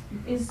who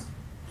is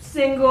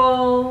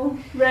single,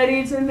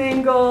 ready to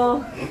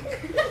mingle,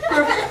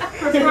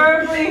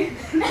 preferably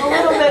a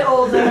little bit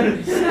older,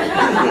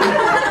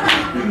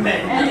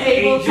 and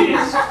able to.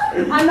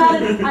 I'm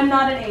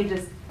not an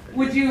ageist.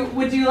 Would you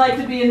like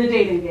to be in the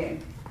dating game?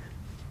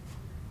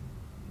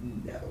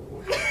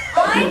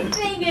 I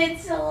think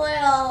it's a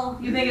little.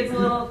 You think it's a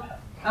little?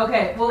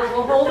 Okay, we'll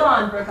hold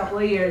on for a couple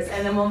of years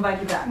and then we'll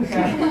invite you back.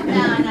 Okay?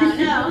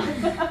 No.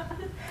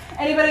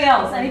 Anybody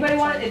else? Anybody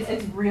want it?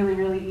 It's really,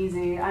 really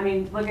easy. I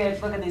mean, look at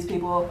these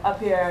people up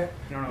here.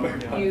 I don't know what we're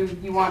doing.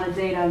 You want to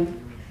date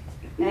them?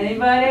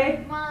 Anybody?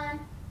 Come on.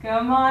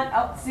 Come on.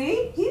 Oh,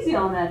 see? He's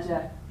yelling at you.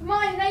 Come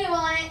on, you know you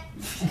want it.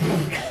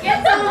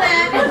 Get some of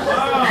that.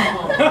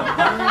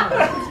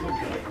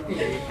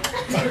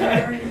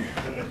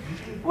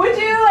 Would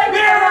you like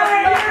to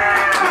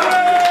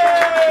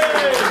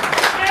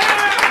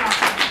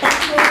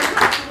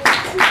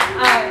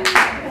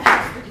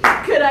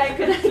Could I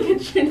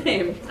get your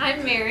name?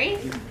 I'm Mary.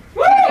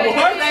 Woo!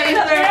 Another Mary.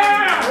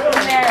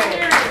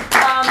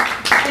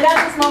 And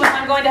at this moment,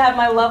 I'm going to have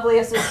my lovely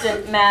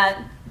assistant,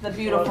 Matt, the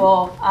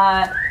beautiful,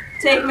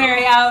 take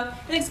Mary out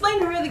and explain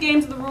to her the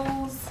games of the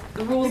rules.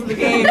 The rules of the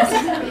games.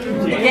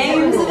 The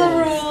games of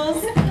the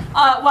rules.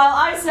 While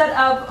I set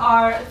up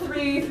our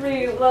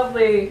three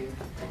lovely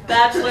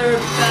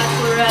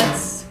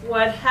bachelorettes,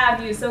 what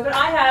have you. So could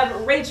I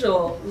have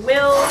Rachel,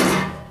 Will,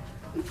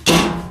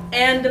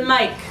 and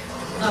Mike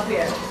up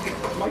here?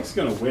 Mike's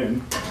gonna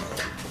win.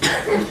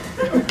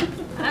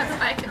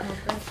 I can help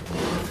it.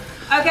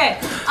 Okay,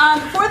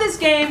 for this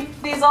game,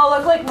 these all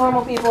look like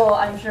normal people,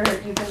 I'm sure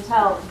you can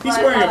tell. He's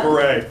but, wearing a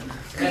beret.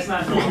 That's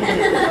not normal.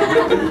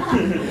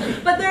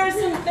 But there are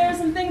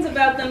some things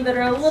about them that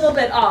are a little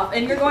bit off,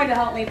 and you're going to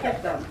help me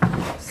pick them.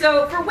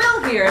 So for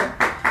Will here,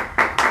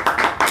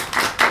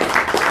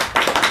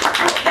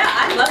 yeah,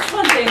 I love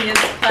spontaneous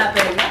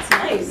clapping. That's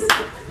nice.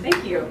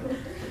 Thank you.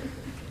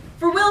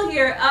 For Will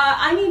here,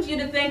 I need you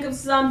to think of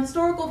some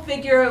historical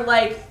figure,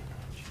 like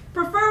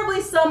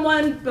preferably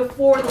someone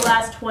before the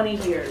last 20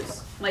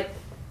 years, like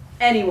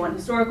anyone,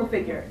 historical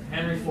figure.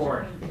 Henry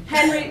Ford.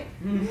 Henry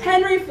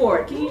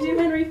Ford. Can you do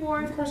Henry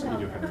Ford? Of course I can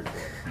do Henry.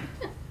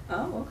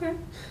 Oh, okay.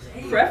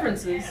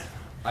 Preferences.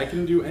 I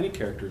can do any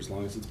character as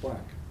long as it's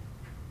black.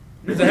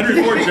 It's a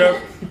Henry Ford joke.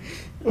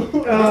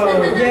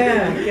 Oh,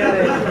 yeah, got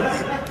it.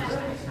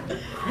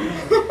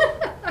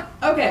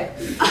 Okay.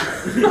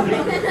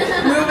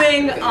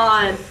 Moving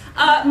on.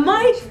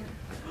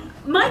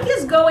 Mike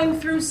is going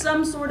through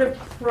some sort of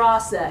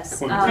process.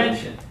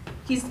 Tension.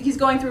 He's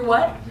going through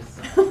what?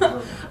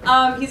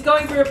 He's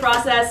going through a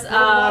process.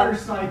 Water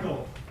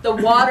cycle. The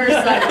water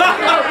cycle.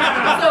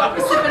 So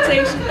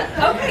precipitation.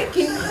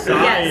 Okay.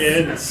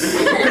 Science.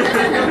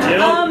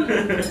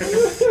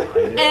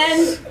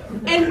 Yes.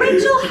 And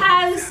Rachel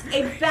has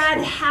a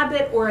bad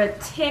habit or a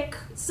tick,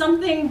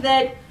 something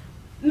that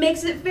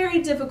makes it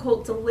very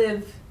difficult to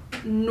live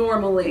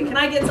normally. Can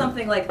I get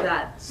something like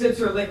that? Sips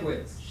her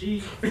liquids.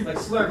 She like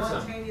slurps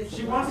them.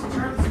 She wants to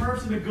turn the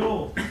Smurfs into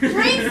gold.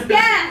 Drinks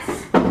gas.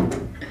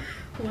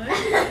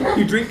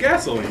 You drink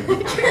gasoline.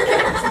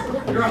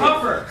 You're a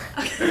huffer.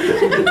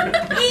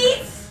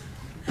 Eats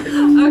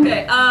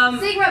Okay.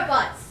 cigarette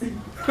butts.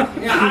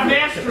 Yeah, I'm an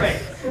ashtray.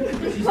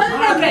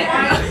 Okay.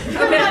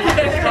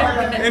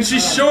 And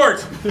she's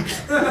short.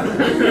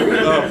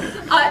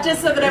 Oh.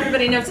 Just so that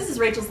everybody knows, this is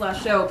Rachel's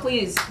last show.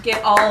 Please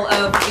get all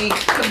of the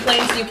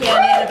complaints you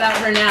can in about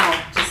her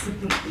now. Just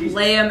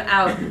lay them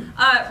out.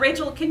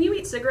 Rachel, can you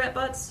eat cigarette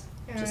butts?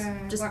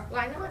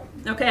 Why not?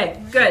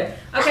 Okay, good.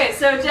 Okay,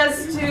 so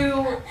just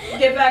to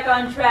get back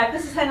on track,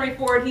 this is Henry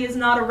Ford. He is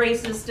not a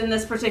racist in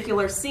this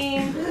particular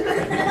scene.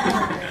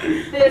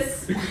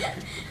 This is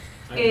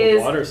the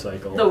water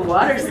cycle. The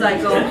water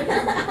cycle.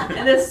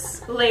 And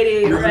this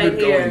lady You're right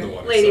undergoing here, the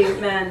water lady,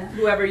 cycle. man,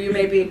 whoever you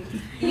may be,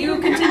 you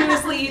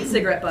continuously eat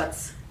cigarette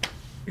butts.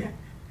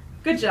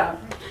 Good job.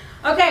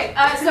 Okay,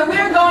 so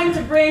we're going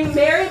to bring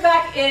Mary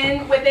back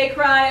in with a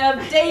cry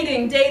of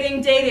dating,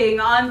 dating,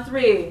 dating on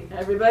 3.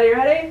 Everybody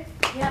ready?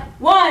 Yep.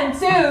 1, 2,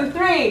 3.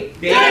 Dating,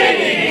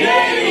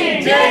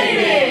 dating,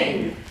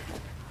 dating.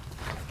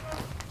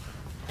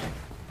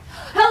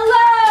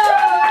 Hello!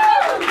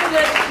 Welcome to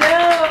the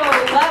show.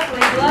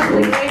 Lovely,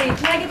 lovely lady.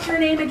 Can I get your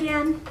name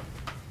again?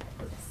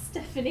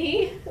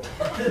 Stephanie.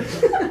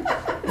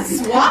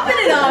 Swapping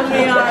it on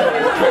me, are you?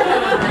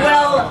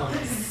 Well,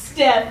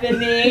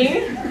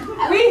 Stephanie,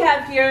 we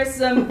have here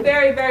some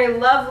very, very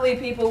lovely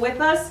people with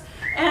us,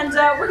 and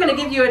we're going to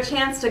give you a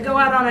chance to go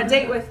out on a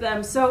date with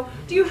them. So,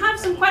 do you have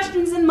some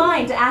questions in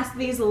mind to ask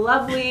these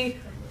lovely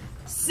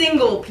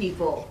single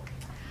people?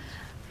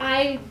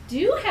 I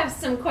do have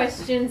some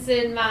questions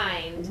in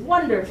mind.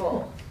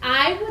 Wonderful.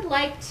 I would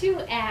like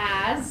to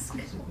ask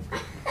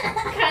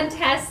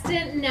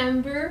contestant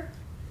number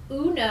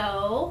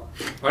uno.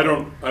 I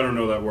don't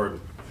know that word.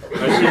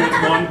 I assume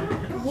it's one.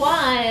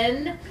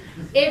 One,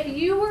 if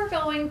you were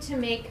going to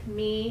make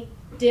me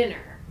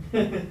dinner,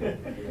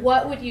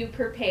 what would you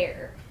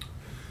prepare?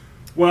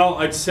 Well,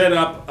 I'd set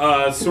up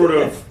a sort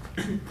of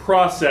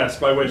process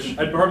by which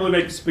I'd probably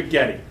make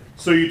spaghetti.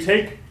 So you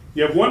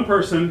have one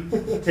person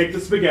take the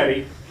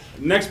spaghetti,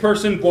 the next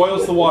person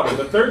boils the water,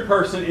 the third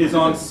person is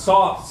on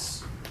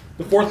sauce,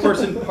 the fourth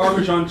person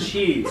Parmesan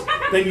cheese.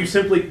 Then you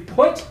simply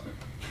put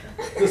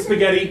the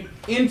spaghetti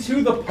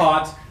into the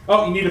pot.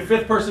 Oh, you need a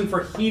fifth person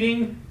for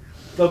heating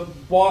the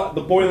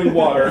boiling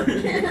water,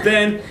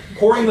 then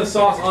pouring the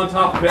sauce on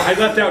top of it. I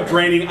left out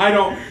draining.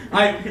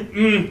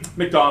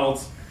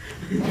 McDonald's.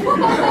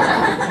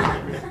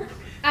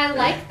 I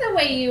like the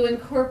way you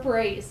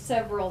incorporate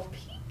several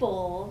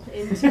people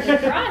into the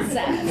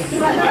process.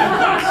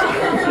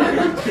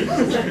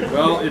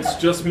 Well, it's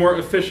just more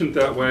efficient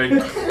that way.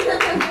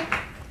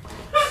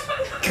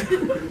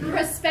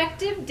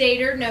 Prospective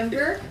dater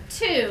number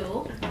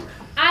 2,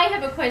 I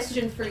have a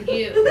question for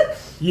you.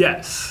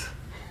 Yes.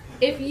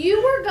 If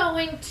you were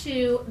going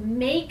to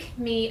make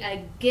me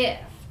a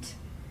gift,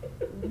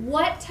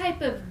 what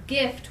type of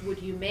gift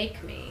would you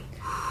make me?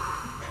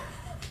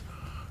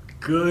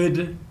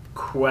 Good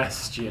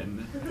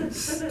question,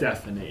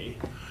 Stephanie.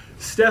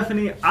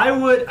 Stephanie, I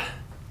would... Do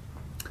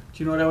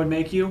you know what I would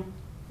make you?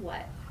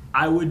 What?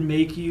 I would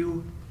make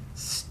you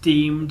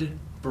steamed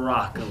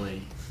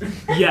broccoli.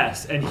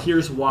 Yes, and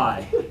here's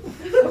why.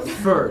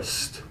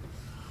 First,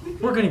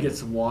 we're going to get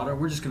some water.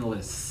 We're just going to let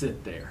it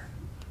sit there.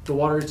 The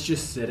water is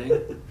just sitting.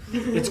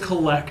 It's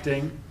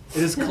collecting.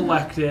 It is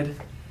collected.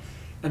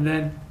 And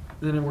then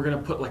we're going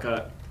to put like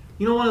a...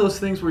 You know one of those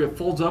things where it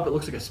folds up, it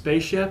looks like a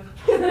spaceship?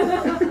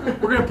 We're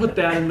going to put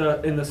that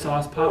in the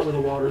sauce pot where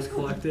the water is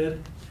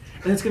collected.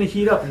 And it's going to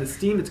heat up, and the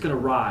steam, it's going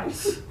to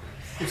rise.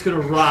 It's going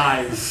to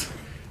rise.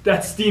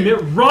 That steam, it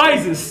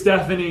rises,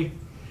 Stephanie.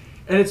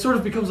 And it sort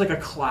of becomes like a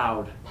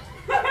cloud.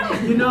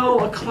 You know,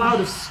 a cloud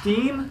of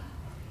steam.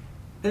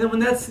 And then when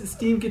that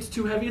steam gets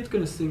too heavy, it's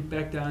going to sink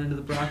back down into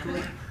the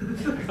broccoli.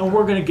 And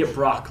we're going to get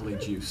broccoli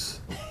juice.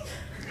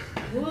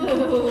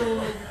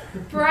 Ooh,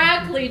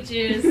 broccoli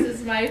juice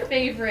is my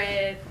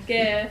favorite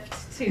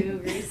gift to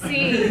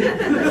receive.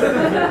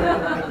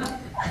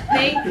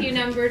 Thank you,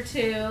 number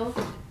 2.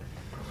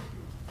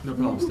 No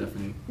problem,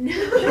 Stephanie.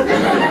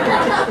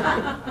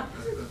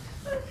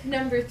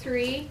 Number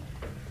 3.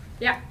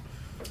 Yeah.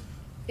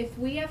 If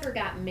we ever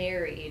got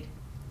married,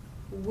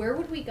 where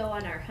would we go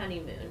on our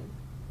honeymoon?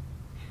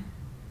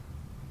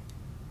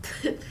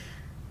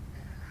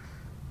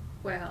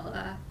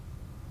 Well,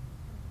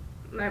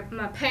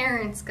 my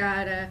parents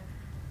got a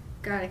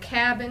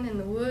cabin in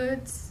the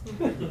woods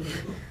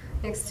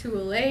next to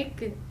a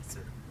lake.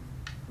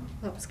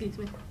 Oh, excuse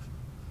me.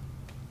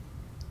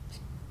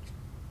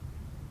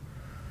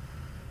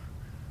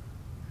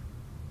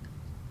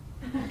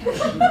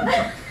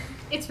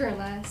 It's real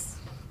nice.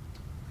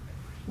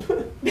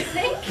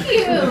 Thank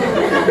you.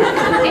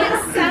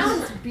 It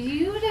sounds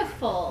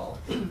beautiful.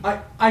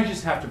 I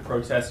just have to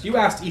protest. You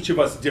asked each of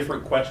us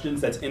different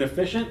questions. That's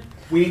inefficient.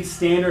 We need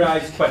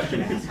standardized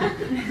questions.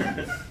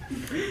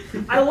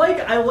 I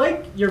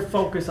like your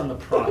focus on the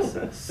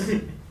process.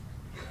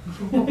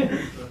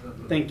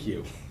 Thank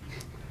you.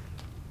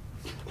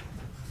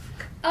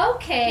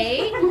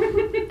 Okay.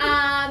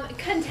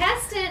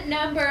 Contestant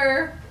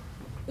number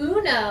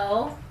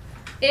uno.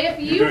 If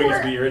you You're doing were,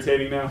 it to be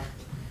irritating now?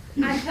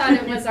 I thought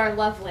it was our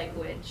love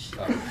language.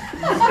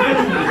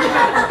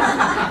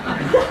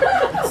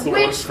 It's the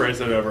worst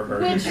phrase I've ever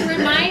heard. Which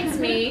reminds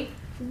me,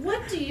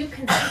 what do you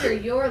consider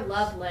your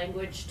love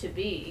language to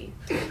be?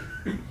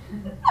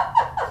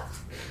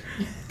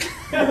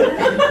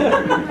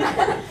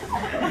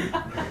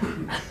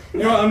 You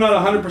know, I'm not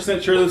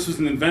 100% sure this was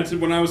invented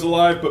when I was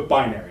alive, but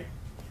binary.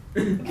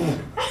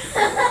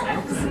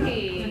 I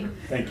see.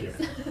 Thank you.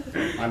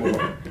 I'm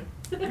aware.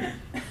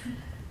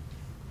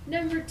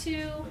 Number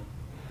two.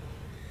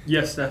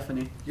 Yes,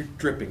 Stephanie. You're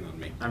dripping on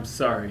me. I'm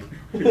sorry.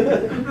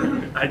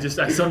 I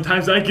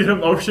sometimes I get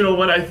emotional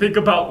when I think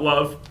about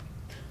love.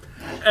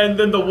 And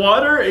then the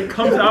water, it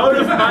comes out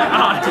of my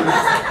eyes.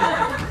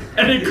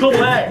 And it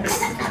collects.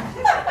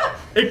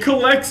 It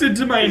collects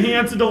into my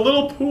hands into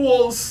little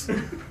pools.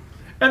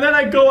 And then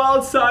I go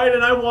outside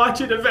and I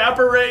watch it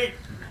evaporate.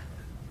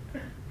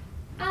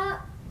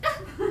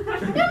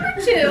 Number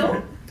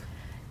two.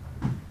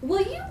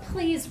 Will you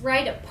please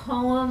write a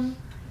poem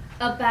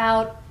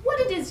about what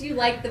it is you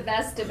like the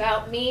best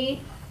about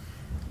me?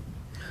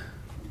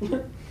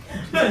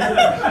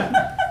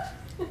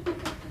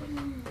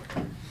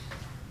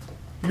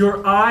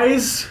 Your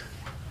eyes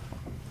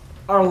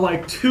are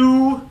like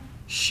two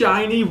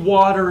shiny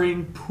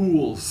watering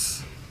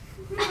pools.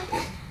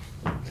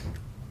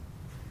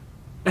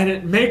 And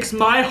it makes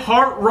my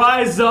heart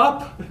rise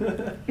up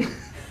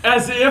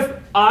as if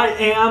I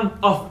am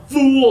a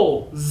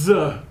fool.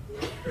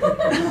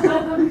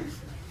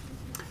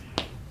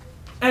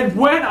 And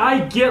when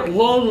I get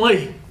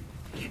lonely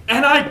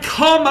and I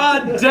come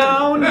on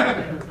down,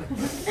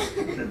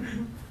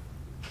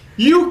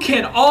 you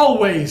can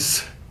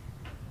always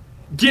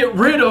get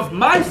rid of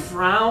my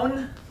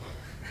frown.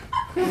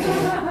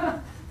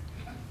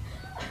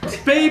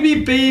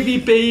 Baby, baby,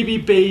 baby,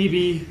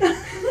 baby.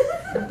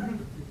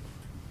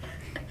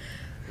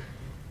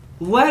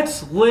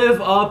 Let's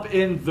live up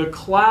in the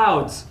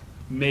clouds,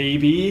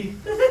 maybe.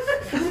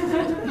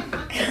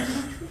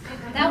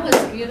 That was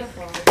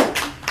beautiful.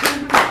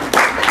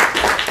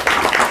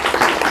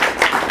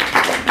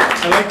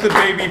 I like the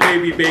baby,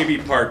 baby, baby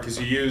part because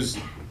you use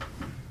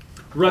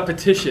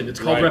repetition. It's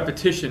called Right.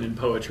 repetition in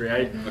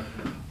poetry.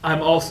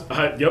 I'm also,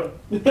 yep.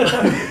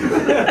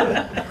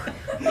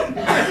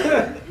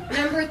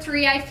 Number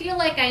three, I feel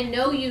like I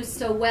know you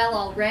so well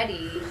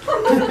already.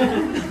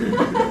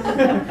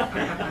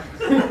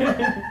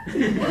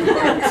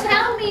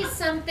 Tell me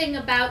something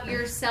about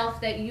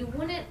yourself that you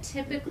wouldn't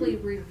typically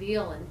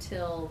reveal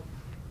until,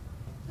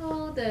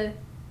 the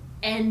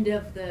end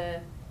of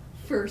the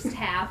first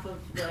half of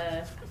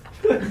the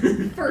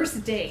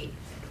first date.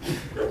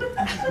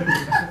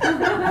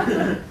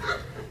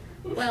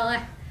 Well,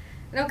 I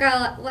don't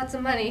got lots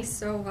of money,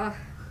 so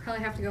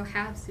probably have to go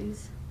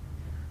halvesies.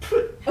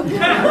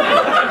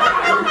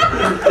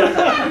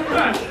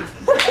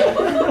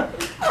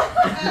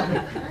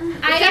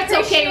 I That's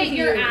okay appreciate with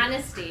your you.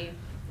 honesty,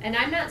 and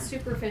I'm not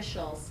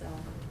superficial, so.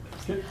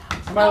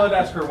 Am I allowed to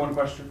ask her one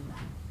question?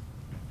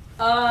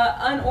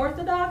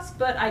 Unorthodox,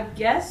 but I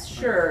guess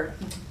sure.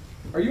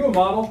 Are you a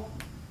model?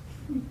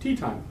 Tea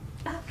time.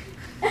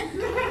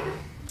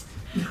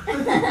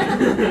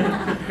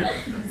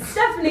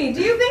 Stephanie,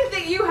 do you think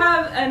that you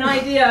have an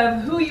idea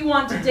of who you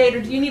want to date,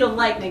 or do you need a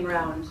lightning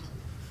round?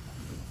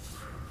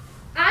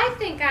 I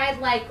think I'd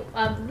like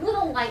a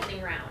little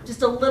lightning round.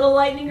 Just a little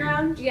lightning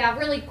round? Yeah,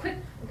 really quick.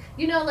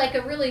 You know, like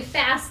a really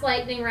fast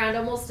lightning round,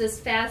 almost as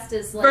fast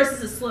as like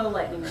Versus a slow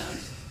lightning round.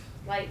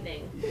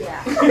 lightning.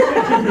 Yeah.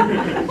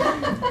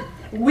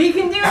 We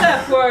can do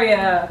that for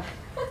you.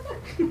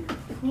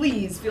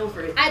 Please feel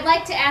free. I'd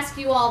like to ask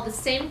you all the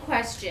same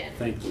question.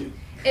 Thank you.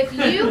 If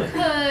you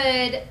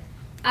could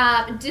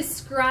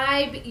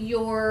describe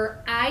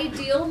your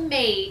ideal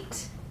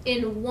mate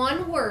in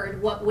one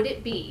word, what would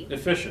it be?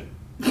 Efficient.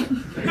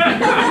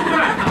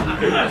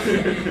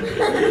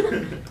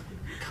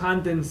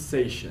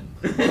 Condensation.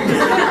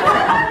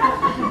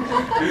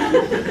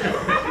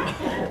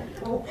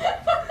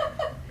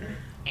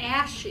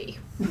 Ashy.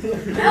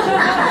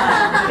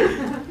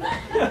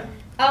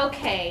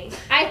 Okay,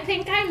 I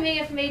think I may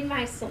have made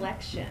my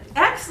selection.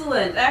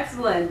 Excellent,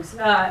 excellent.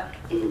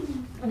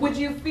 Would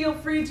you feel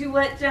free to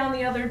let down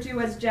the other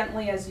two as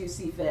gently as you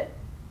see fit?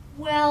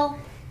 Well,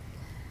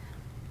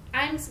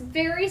 I'm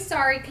very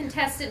sorry,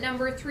 contestant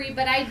number 3,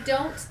 but I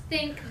don't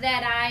think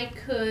that I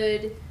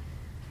could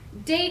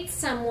date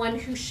someone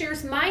who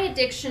shares my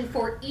addiction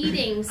for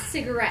eating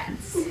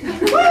cigarettes.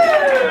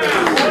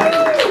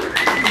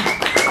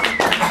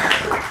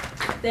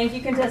 Thank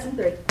you, contestant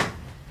 3.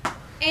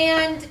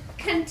 And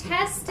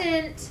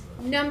contestant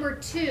number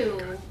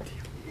 2,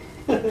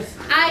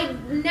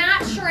 I'm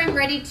not sure I'm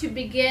ready to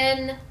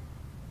begin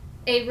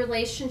a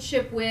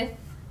relationship with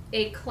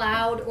a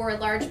cloud or a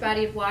large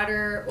body of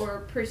water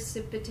or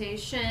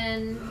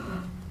precipitation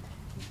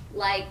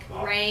like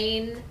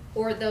rain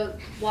or the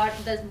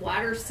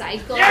water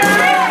cycle.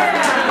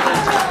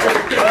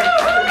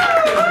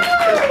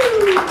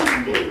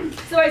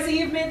 So I see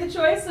you've made the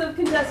choice of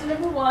contestant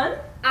number 1.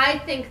 I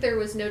think there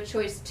was no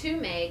choice to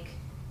make,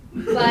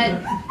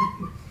 but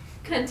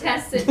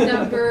contestant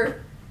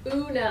number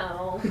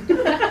uno.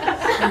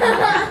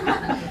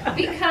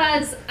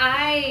 Because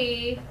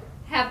I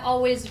have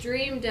always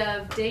dreamed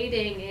of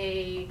dating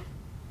a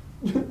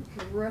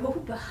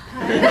robot. So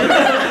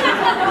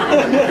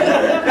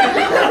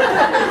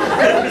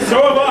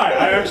have I.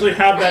 I actually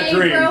have that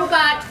dream. A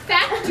robot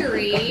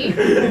factory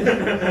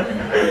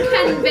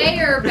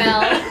conveyor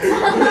belt.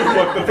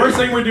 Look, the first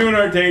thing we do in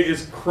our date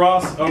is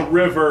cross a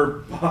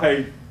river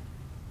by...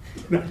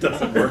 That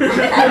doesn't work.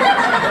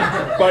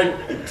 By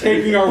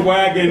taking our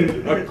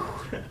wagon,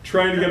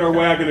 trying to get our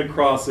wagon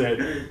across it.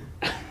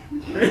 A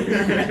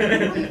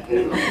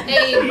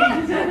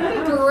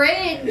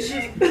bridge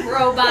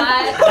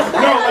robot.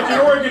 No, like an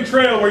Oregon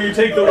Trail where you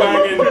take the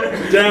wagon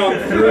down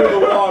through the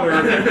water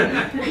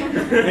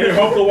and you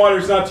hope the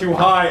water's not too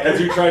high as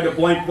you try to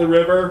blank the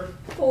river.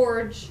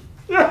 Forge.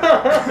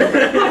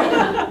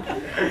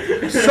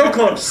 So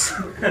close.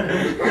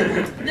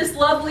 This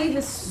lovely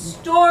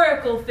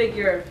historical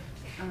figure.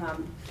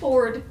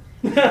 Ford.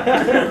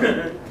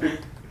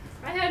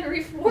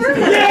 Henry Ford.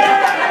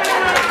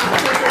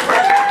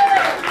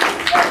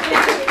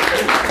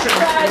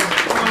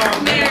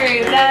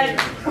 Mary, that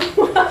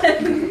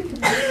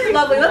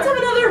lovely. Let's have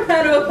another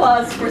round of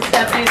applause for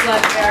Stephanie's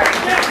left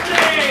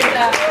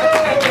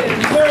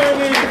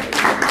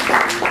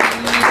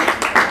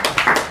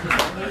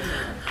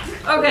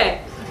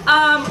Okay,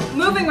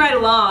 moving right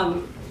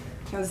along,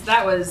 because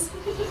that was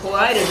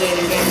quite a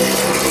dating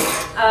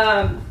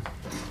game.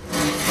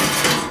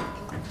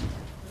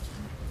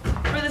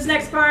 For this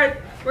next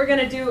part, we're going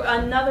to do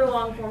another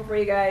long form for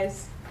you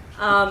guys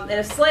in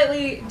a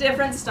slightly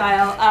different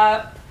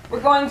style. We're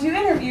going to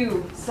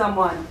interview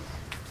someone.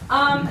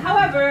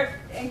 However,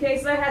 in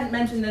case I hadn't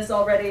mentioned this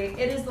already,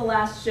 it is the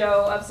last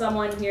show of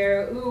someone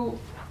here who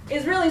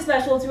is really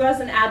special to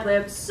us in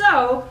ad-lib.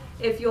 So,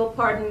 if you'll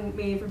pardon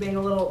me for being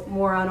a little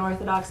more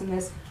unorthodox in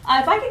this,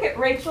 if I could get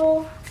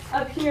Rachel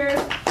up here.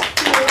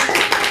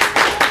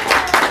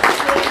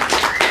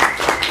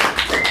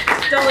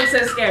 Don't look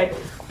so scared.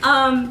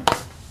 I'm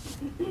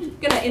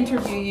gonna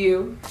interview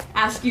you,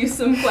 ask you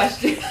some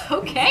questions.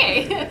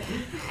 Okay.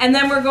 And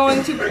then we're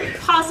going to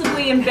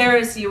possibly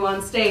embarrass you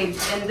on stage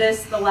in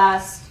this, the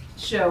last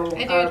show.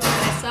 I do it to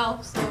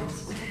myself, so.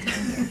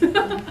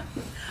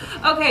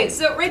 Okay,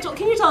 so Rachel,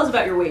 can you tell us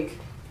about your week?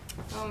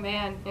 Oh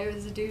man, it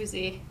was a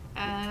doozy.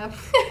 I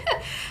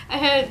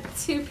had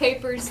 2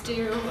 papers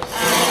due,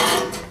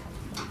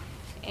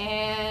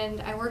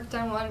 and I worked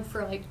on one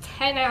for like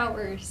 10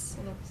 hours,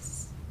 and it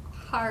was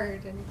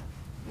hard and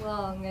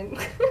long and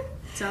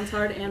sounds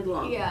hard and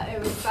long. Yeah, it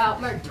was about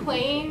Mark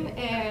Twain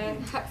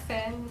and Huck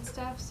Finn and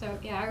stuff. So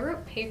yeah, I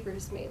wrote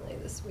papers mainly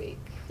this week.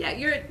 Yeah,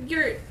 you're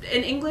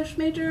an English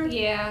major.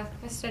 Yeah,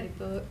 I study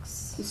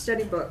books. You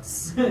study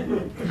books,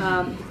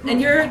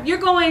 and you're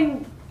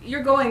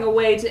going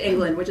away to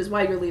England, which is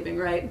why you're leaving,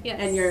 right? Yes.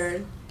 And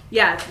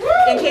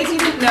in case you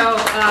didn't know,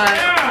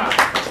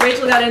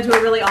 Rachel got into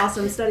a really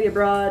awesome study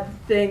abroad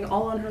thing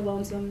all on her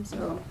lonesome.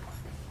 So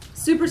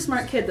super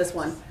smart kid, this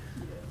one.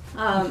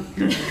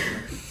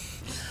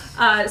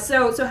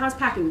 So how's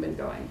packing been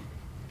going?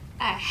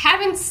 I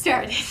haven't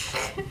started.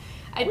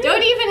 I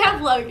don't even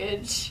have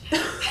luggage.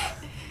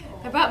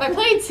 I bought my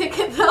plane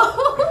ticket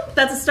though.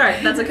 That's a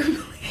start. That's a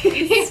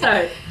complete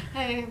start.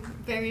 I'm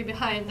very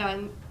behind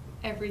on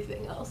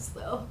everything else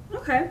though.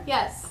 Okay.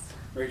 Yes.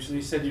 Rachel,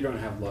 you said you don't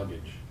have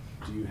luggage.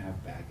 Do you have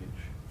baggage?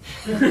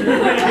 I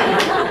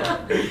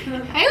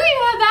don't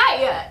even have that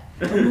yet.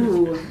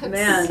 Ooh,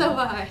 man. So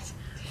hard.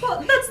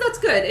 Well, that's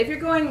good. If you're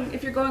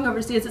going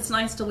overseas, it's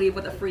nice to leave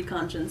with a free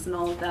conscience and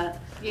all of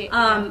that.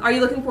 Yeah. Are you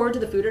looking forward to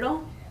the food at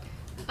all?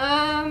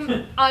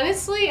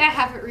 Honestly, I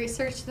haven't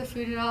researched the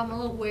food at all. I'm a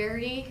little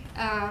wary.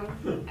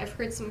 I've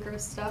heard some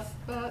gross stuff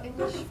about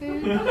English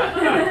food.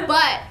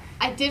 But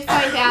I did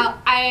find out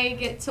I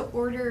get to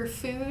order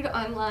food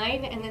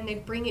online and then they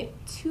bring it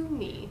to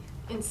me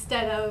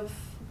instead of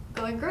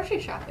going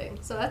grocery shopping.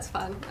 So that's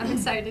fun. I'm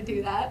excited to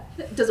do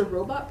that. Does a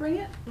robot bring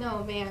it?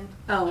 No, man.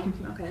 Oh,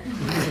 okay.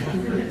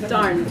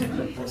 Darn.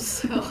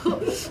 So.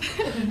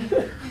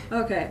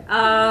 Okay.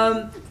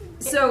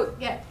 So.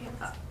 Yeah.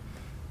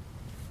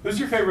 Who's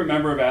your favorite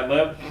member of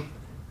AdLib?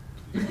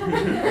 Why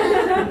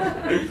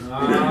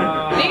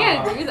you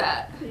gotta do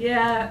that?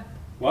 Yeah.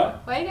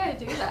 What? Why you gotta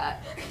do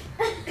that?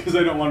 Because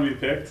I don't want to be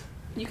picked.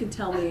 You can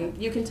tell me.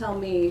 You can tell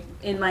me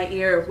in my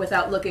ear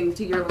without looking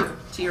to your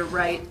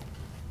right.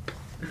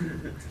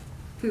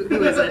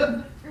 Who is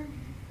it?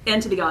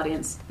 And to the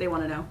audience, they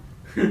want to know.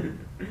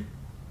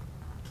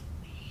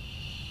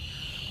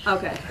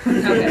 Okay.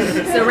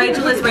 So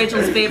Rachel is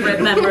Rachel's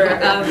favorite member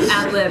of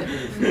Ad-Lib.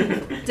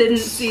 Didn't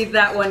see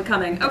that one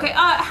coming. Okay.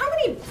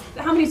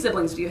 How many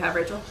siblings do you have,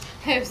 Rachel?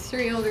 I have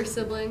 3 older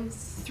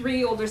siblings.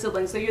 3 older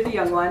siblings. So you're the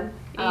young one.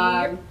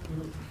 Yep.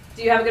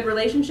 Do you have a good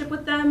relationship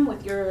with them?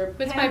 With your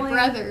With family? my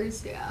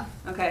brothers, yeah.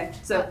 Okay.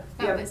 So you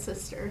Not have, my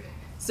sister.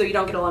 so you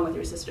don't get along with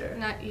your sister.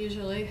 Not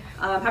usually.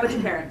 How about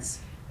your parents?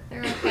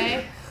 They're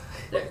okay.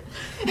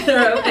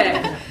 They're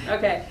okay.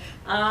 Okay.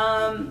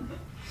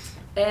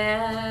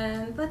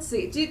 And let's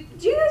see. Do you guys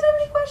have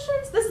any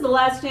questions? This is the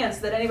last chance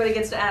that anybody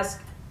gets to ask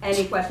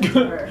any questions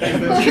of her.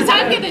 Because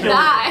I'm gonna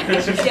die.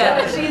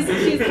 Yeah,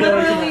 she's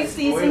literally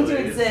ceasing to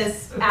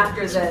exist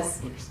after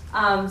this.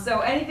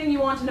 So anything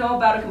you want to know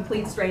about a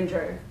complete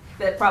stranger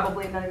that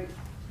probably none of you.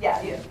 Yeah,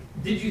 you.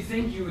 Did you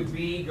think you would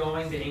be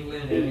going to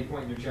England at any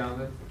point in your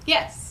childhood?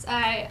 Yes,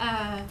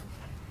 I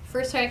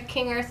first read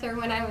King Arthur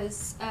when I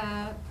was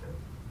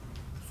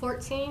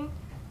 14,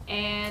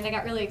 and I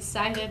got really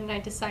excited, and I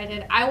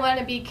decided I want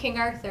to be King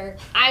Arthur.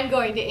 I'm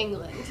going to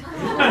England, so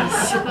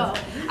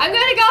I'm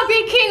gonna go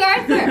be King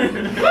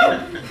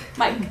Arthur.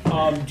 Mike.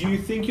 Do you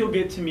think you'll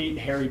get to meet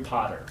Harry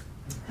Potter?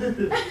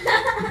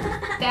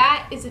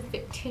 That is a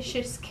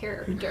fictitious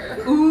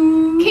character.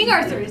 Ooh. King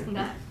Arthur is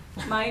not.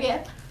 Mike.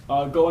 Yeah.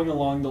 Going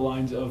along the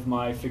lines of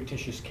my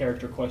fictitious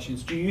character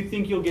questions, do you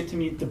think you'll get to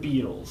meet the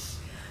Beatles?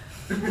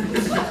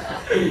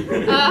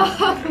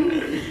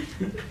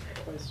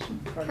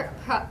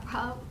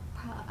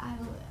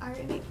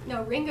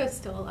 No, Ringo's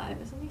still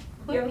alive, isn't he?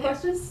 You have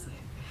questions?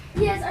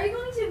 Yes, are you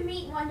going to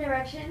meet One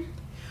Direction?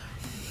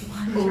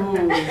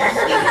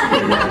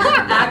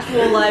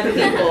 Actual live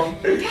people.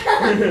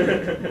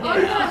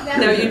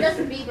 No, you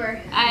Justin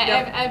Bieber.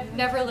 I've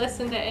never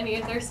listened to any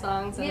of their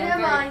songs. And Neither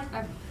have I.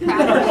 I'm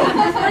proud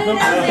of them.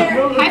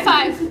 High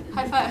five.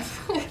 High five.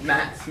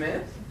 Matt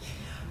Smith?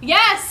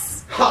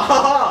 Yes!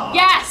 Ha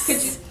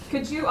Yes!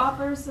 Could you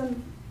offer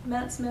some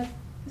Matt Smith?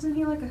 Isn't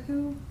he like a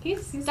Who?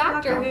 He's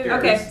Doctor Who.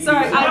 Okay,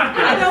 sorry.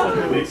 I don't.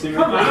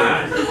 Come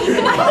on!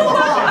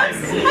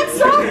 I'm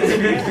sorry.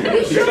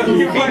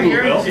 You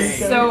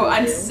So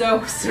I'm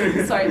so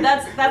sorry.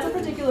 That's a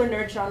particular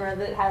nerd genre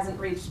that hasn't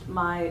reached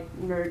my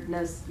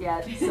nerdness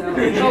yet. So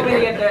I'm hoping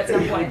to get there at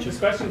some point. Just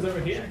questions over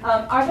here.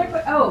 Are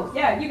there? Oh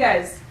yeah, you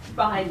guys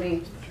behind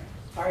me.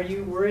 Are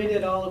you worried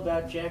at all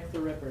about Jack the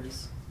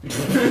Rippers?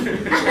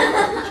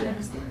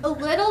 A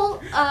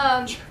little,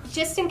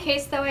 just in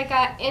case though. I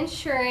got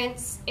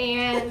insurance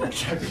and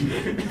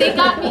they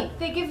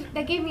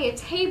gave me a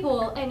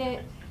table and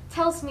it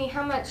tells me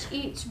how much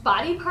each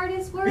body part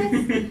is worth.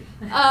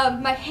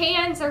 My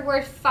hands are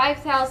worth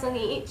 5,000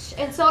 each,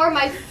 and so are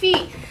my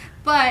feet.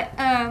 But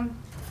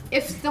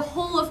if the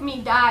whole of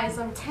me dies,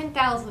 I'm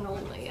 10,000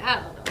 only.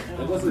 I don't know.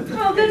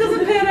 Oh, that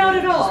doesn't pan out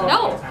at all.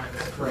 No.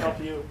 Help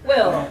you.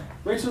 Will.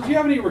 Rachel, do you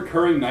have any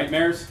recurring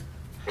nightmares?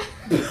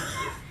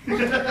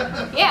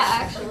 Yeah,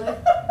 actually.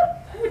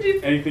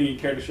 Anything you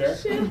care to share?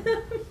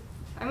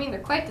 I mean,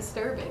 they're quite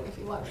disturbing if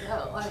you want to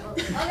know. I don't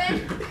know. Okay.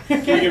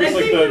 Can you give us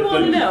like we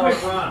want to know.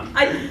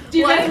 Do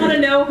you guys want to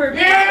know her?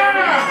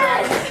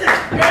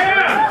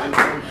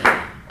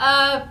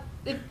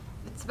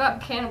 It's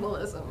about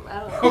cannibalism. I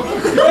don't know.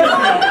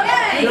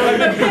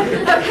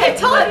 Okay,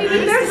 totally.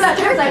 There's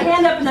a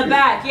hand up in the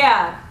back.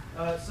 Yeah.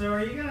 So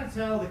are you going to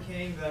tell the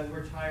king that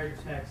we're tired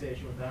of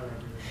taxation without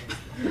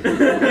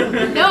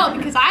representation? No,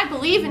 because I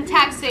believe in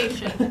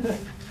taxation.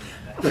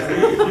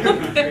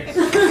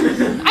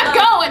 I'm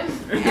going.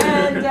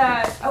 And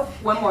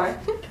one more.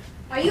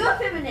 Are you a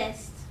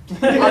feminist?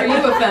 Are you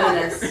a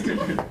feminist?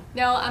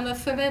 No, I'm a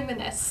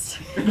feminist.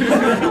 And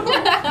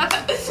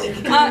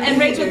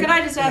Rachel, could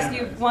I just ask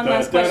you one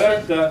last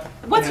question?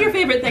 What's your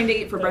favorite thing to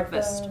eat for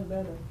breakfast?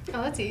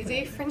 Oh, that's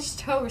easy. French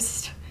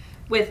toast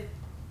With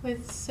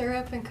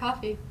syrup and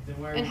coffee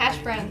and hash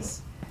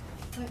browns.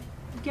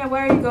 Yeah,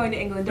 where are you going to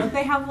England? Don't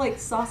they have like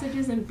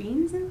sausages and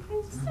beans and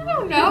things? I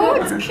don't know. I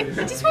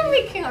just want to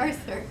meet King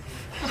Arthur.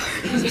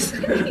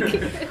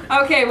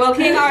 Okay, well,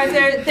 King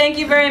Arthur, thank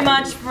you very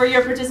much for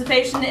your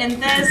participation in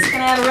this.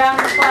 Can I have a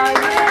round of applause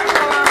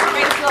for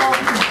Rachel?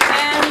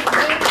 And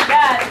with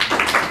that,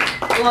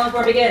 the long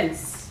floor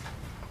begins.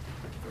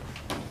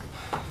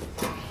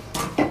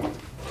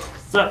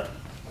 So,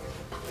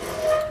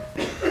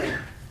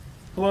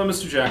 Hello,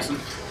 Mr. Jackson.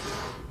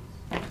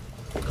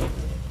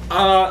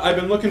 I've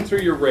been looking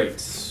through your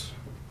rates,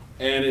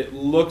 and it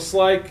looks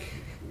like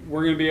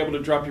we're going to be able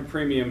to drop your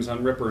premiums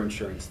on Ripper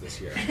insurance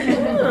this year.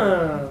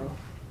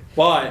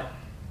 But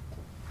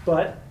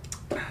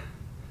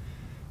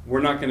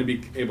we're not going to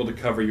be able to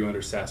cover you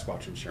under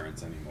Sasquatch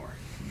insurance anymore.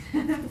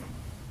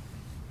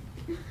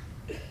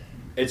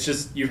 It's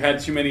just you've had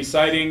too many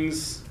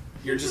sightings.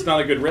 You're just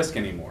not a good risk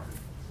anymore.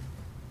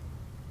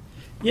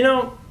 You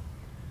know,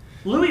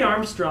 Louis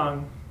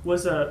Armstrong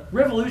was a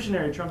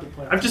revolutionary trumpet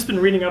player. I've just been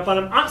reading up on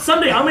him.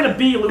 Someday I'm going to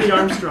be Louis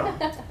Armstrong.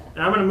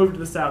 And I'm going to move to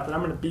the South, and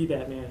I'm going to be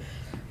that man.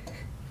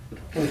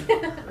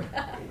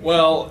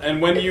 Well,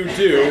 and when you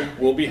do,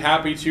 we'll be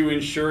happy to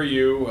insure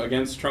you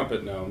against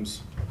trumpet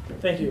gnomes.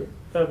 Thank you.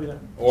 That would be nice.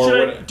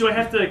 Or do I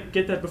have to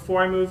get that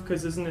before I move?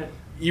 Because isn't it...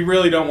 You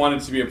really don't want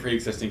it to be a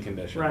pre-existing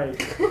condition. Right.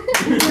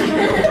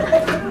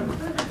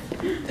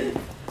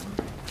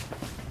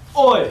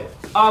 Oi!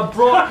 I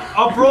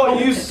brought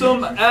you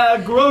some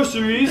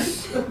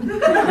groceries. Oh,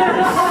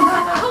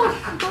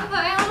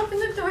 I'll open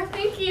the door.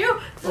 Thank you.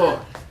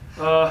 Oh,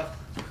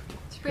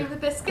 Did you bring the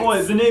biscuits?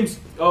 Oi, the name's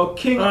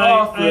King I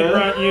Arthur.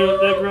 brought you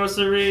the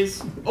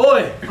groceries.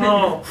 Oi!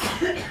 Oh.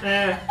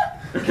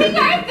 King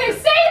Arthur,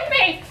 save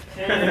me!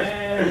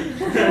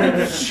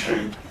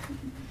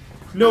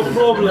 No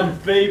problem,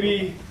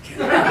 baby.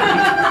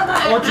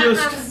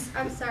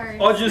 I'm sorry.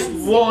 I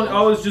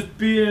was just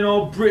being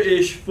all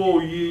British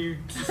for you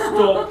to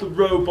stop the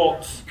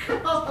robots.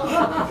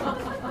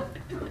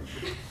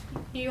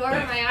 You are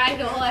my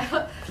idol. I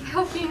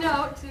hope you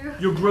know too.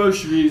 Your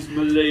groceries,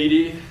 my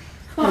lady.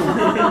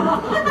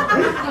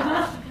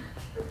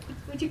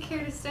 Would you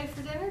care to stay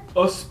for dinner?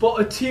 A spot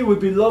of tea would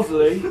be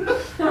lovely.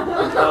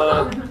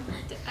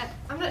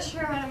 I'm not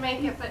sure how to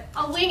make it, but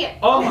I'll wing it.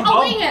 I'll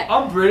wing it.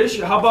 I'm British.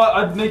 How about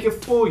I make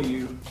it for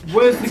you?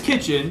 Where's the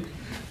kitchen?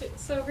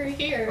 It's over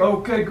here.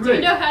 Okay, great. Do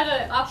you know how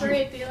to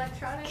operate the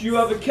electronics? Do you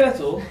have a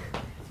kettle?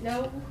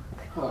 No.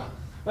 Oh,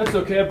 that's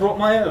okay. I brought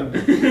my own.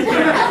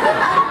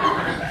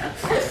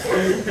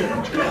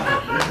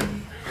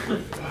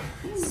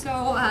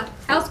 So,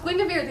 how's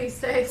Guinevere these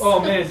days? Oh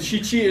man,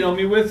 she cheated on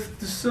me with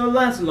Sir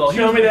Lancelot.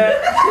 Show me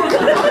that.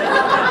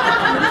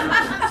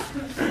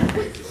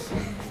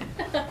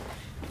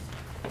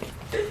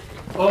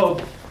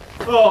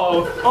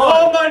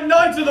 Oh, my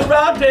knights of the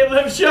round table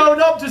have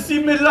shown up to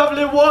see my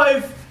lovely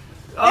wife.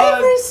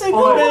 Every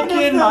single one of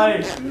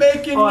them.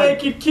 Making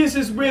naked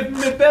kisses with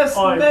my best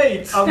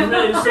mate. I'm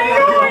really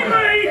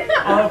sorry.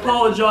 I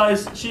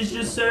apologize. She's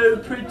just so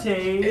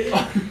pretty.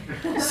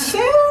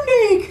 So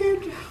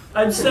naked.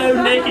 I'm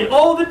so naked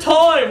all the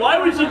time. Why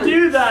would you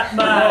do that,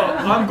 man?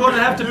 I'm going to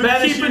have to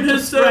banish you keeping to her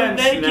so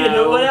France naked.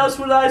 now. What else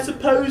was I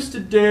supposed to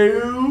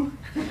do?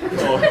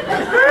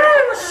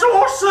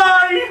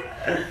 Saucy!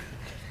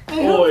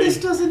 I hope this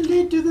doesn't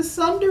lead to the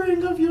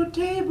sundering of your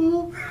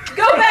table.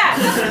 Go back!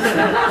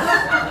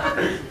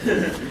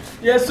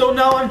 Yeah, so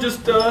now I'm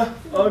just a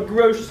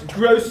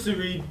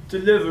grocery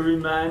delivery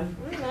man.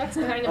 That's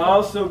kind I of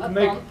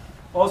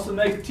also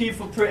make tea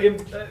for pretty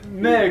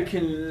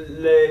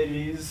American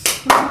ladies.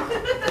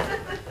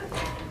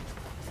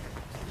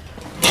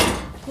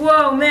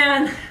 Whoa,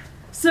 man.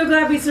 So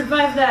glad we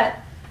survived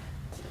that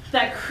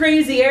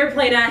crazy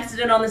airplane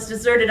accident on this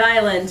deserted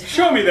island.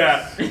 Show me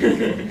that.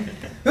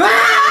 I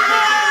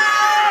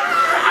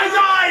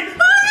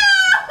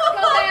Go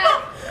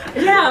back.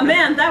 Yeah,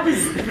 man, that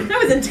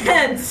was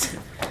intense.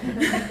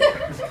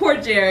 Poor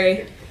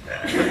Jerry.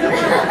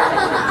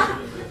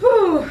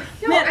 Whew.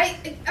 No, Man.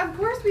 of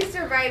course we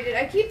survived it.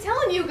 I keep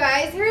telling you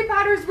guys, Harry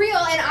Potter's real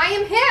and I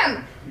am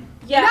him.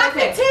 Yeah, Not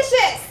okay.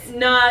 fictitious.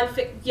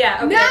 Yeah,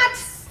 okay. Not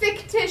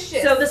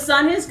fictitious. So the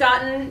sun has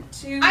gotten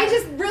to... I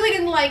just really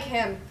didn't like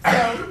him,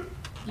 so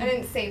I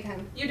didn't save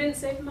him. You didn't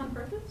save him on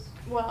purpose?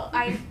 Well,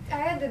 I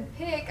had to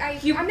pick.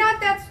 I'm not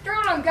that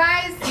strong,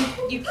 guys.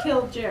 You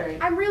killed Jerry.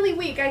 I'm really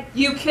weak.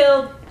 You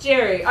killed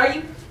Jerry. Are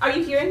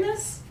you hearing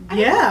this?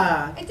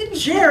 Yeah. I didn't.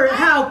 Jerry,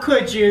 how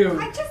could you?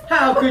 just-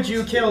 How could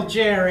you kill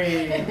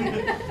Jerry?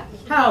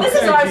 How This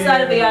could is our you?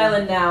 side of the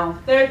island now.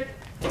 They're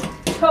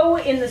toe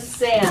in the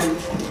sand.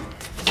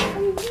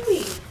 I'm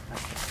really.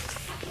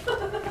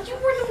 You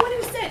were the one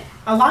who said.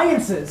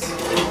 Alliances.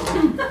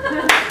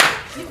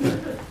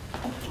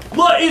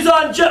 Ladies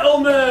and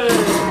gentlemen,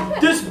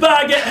 this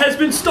baguette has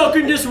been stuck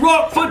in this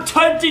rock for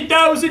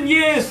 20,000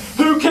 years.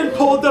 Who can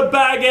pull the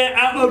baguette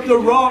out of the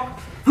rock?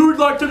 Who'd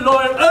like to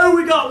lie? Oh,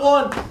 we got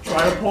one.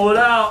 Try to pull it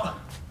out.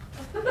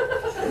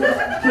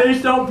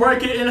 Please don't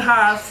break it in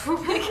half.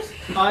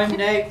 I'm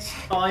next.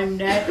 I'm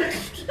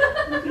next.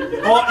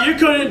 Oh, you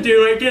couldn't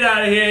do it. Get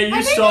out of here.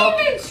 You suck.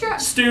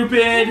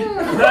 Stupid.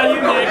 Now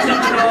you next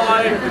and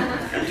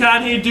try.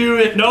 Can he do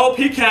it? Nope,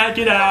 he can't.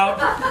 Get out.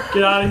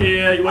 Get out of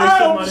here. You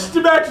wasted I'm money. just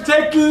about to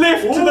take a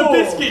lift to the Ooh.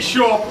 biscuit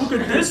shop. Look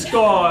at this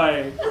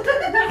guy.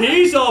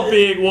 He's a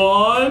big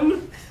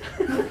one.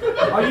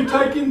 Are you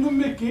taking the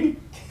mickey?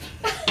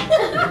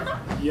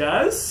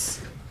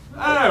 Yes.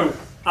 Oh.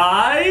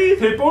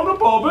 Pip on the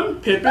bobbin.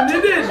 Pippin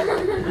it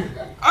in.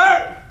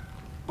 Oh.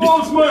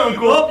 Bob's my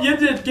uncle. Oh, you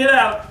did. Get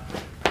out.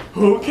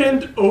 Who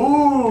can...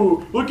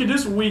 Oh, look at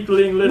this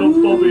weakling little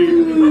Bobby.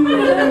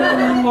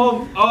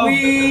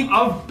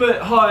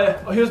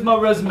 Hi, here's my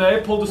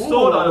resume. Pulled a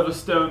sword out of a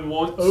stone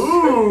once.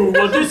 Ooh,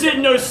 well this ain't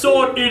no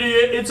sword,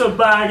 idiot. It's a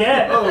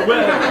baguette. Oh,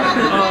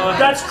 well.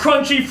 That's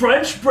crunchy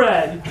French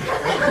bread.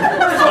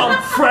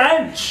 From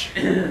French.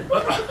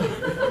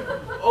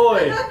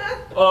 Oi,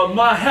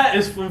 my hat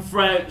is from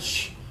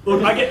French.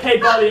 Look, I get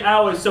paid by the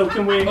hour, so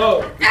can we...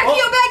 Oh. Thank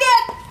you,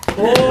 baguette.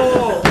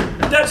 Oh.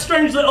 that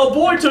strange little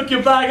boy took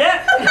your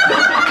baguette.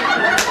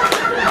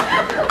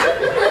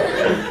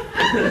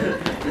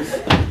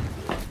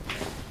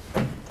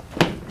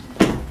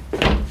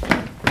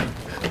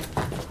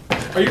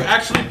 Are you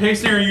actually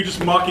pacing or are you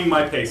just mocking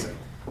my pacing?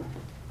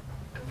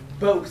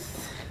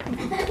 Both.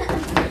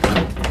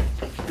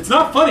 It's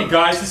not funny,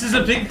 guys. This is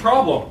a big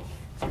problem.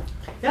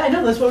 Yeah, I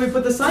know. That's why we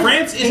put the sign.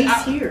 France is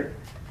out here.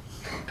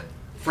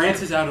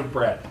 France is out of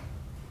bread.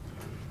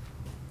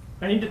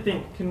 I need to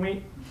think. Can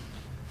we?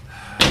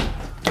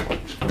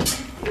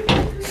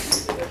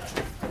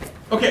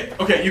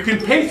 Okay, you can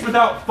pace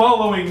without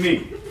following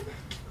me.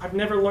 I've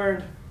never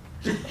learned.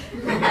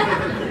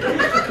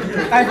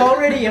 I've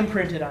already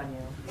imprinted on you.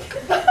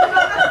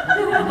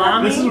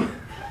 Mommy?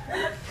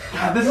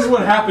 This is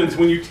what happens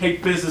when you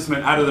take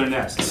businessmen out of their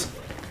nests.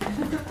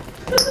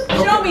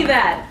 Show me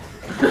that.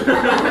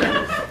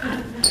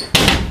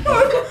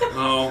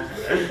 Oh.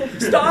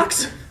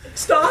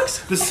 Stocks?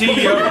 The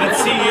CEO, that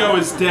CEO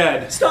is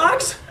dead.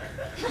 Stocks?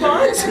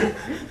 Bonds?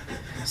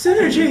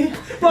 Synergy?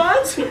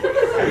 Bonds?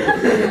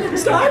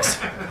 Stocks?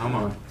 Come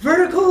on.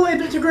 Vertical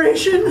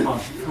integration. Come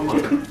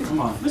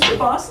on. Mr.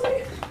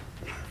 Bosley?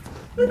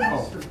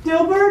 No.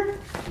 Dilbert.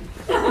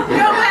 Go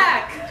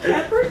back.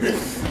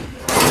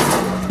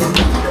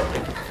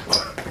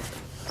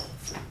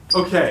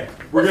 Okay,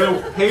 we're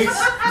gonna pace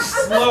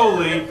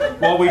slowly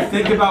while we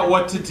think about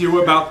what to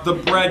do about the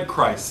bread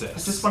crisis. I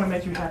just want to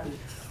make you happy.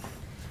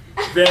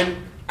 Then,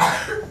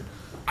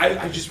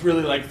 I just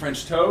really like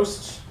French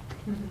toast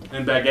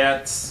and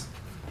baguettes.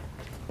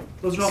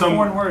 Those are all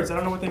foreign words. I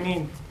don't know what they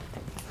mean.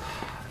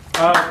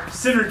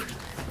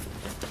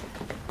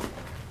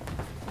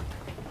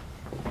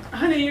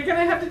 Honey, you're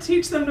gonna have to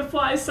teach them to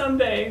fly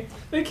someday.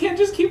 They can't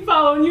just keep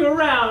following you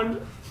around.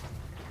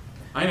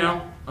 I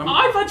know.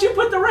 I thought you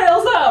put the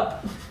rails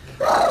up.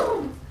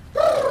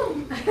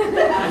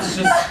 It's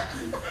just.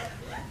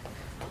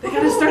 They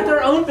gotta start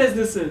their own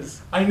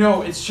businesses. I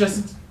know. It's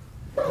just.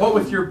 What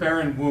with your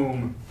barren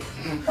womb?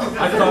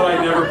 I thought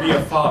I'd never be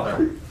a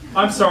father.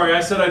 I'm sorry.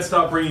 I said I'd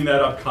stop bringing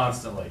that up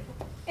constantly.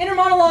 Inner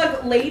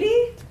monologue,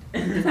 lady.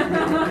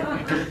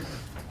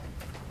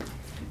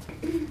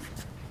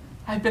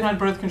 I've been on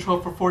birth control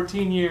for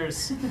 14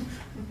 years.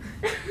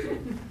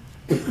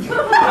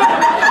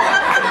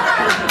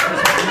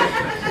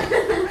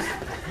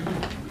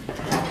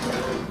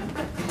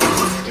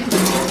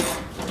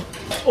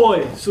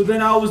 Oi, so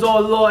then I was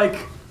all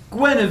like,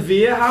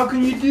 Guinevere, how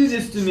can you do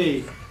this to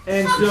me?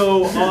 And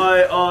so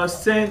I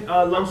sent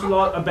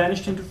Lancelot, I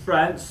banished him to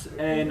France,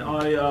 and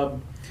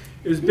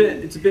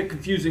it's a bit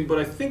confusing, but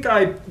I think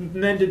I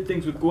mended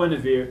things with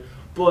Guinevere.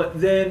 But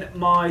then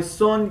my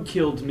son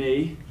killed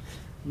me,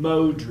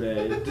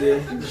 Modred.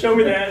 Show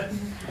me that.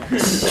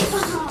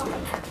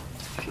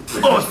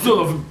 Oh, son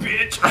of a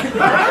bitch!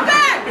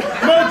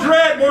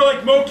 Modred, more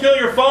like Mo kill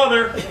your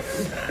father.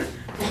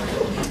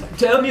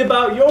 Tell me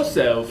about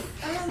yourself,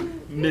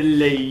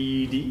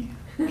 milady.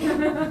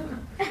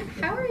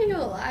 How are you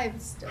alive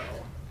still?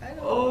 I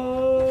don't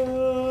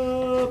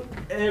know.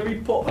 Harry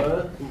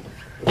Potter.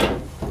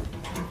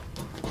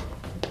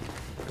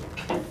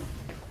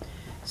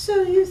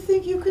 So you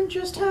think you can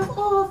just have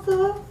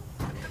Arthur?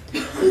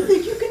 You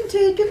think you can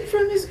take him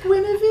from his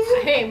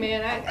Guinevere? Hey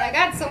man, I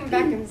got something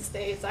back in the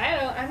States.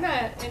 I'm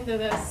not into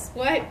this.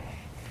 What?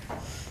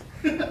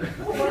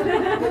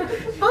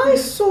 I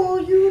saw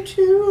you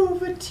two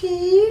over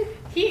tea.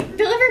 He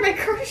delivered my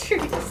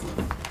groceries.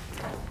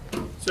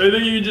 So you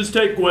think you can just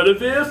take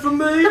Guinevere from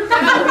me?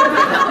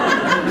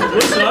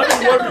 Listen, I've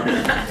been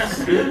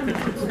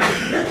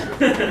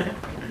working.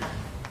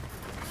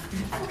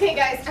 Okay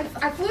guys,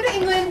 I flew to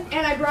England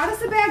and I brought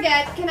us a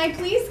baguette. Can I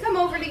please come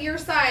over to your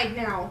side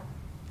now?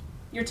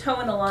 You're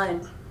towing the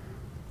line.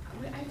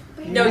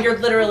 No, you're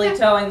literally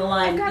towing the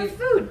line. I've got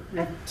food.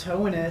 You're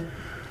towing it.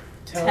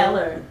 Tell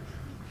her.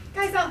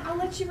 Guys, I'll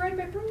let you ride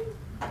my broom.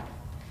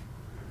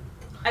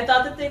 I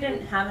thought that they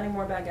didn't have any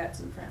more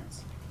baguettes in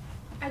France.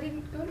 I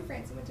didn't go to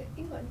France. I went to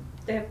England.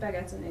 They have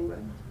baguettes in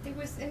England. It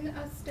was in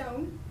a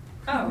stone.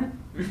 Oh.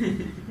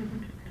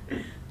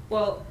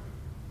 Well,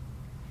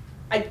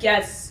 I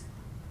guess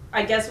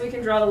we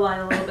can draw the line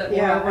a little bit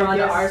more over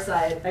onto our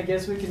side. I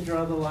guess we can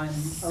draw the line a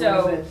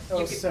So little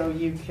bit. So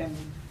you can.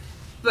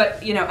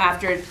 But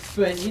after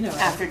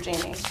after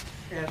Jamie.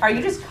 Are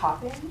you just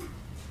copying?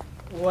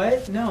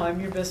 What? No, I'm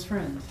your best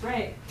friend.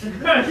 Right.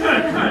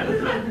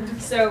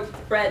 So,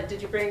 bread,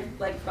 did you bring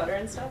like butter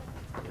and stuff?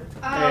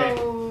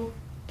 Oh.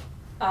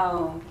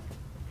 Oh.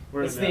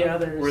 It's the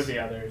others. We're the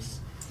others.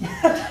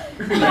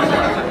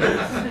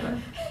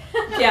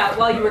 Yeah,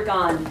 while you were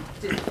gone.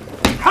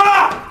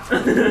 Ha!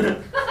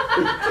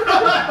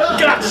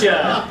 Gotcha!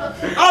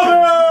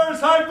 Others!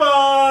 High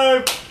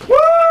five! Woo!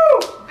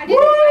 I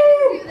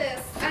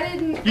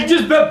didn't do this. You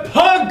just been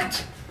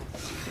punked!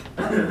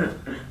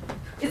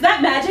 Is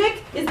that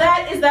magic? Is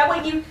that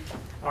what you...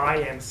 I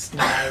am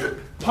Snape.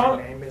 My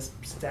name is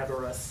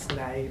Severus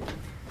Snape.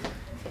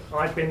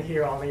 I've been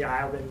here on the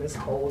island this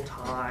whole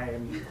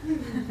time.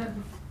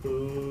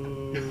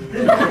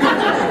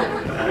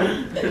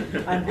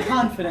 I'm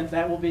confident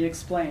that will be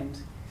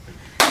explained.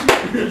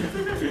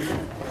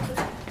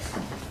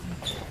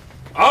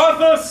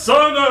 Arthur,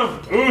 son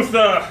of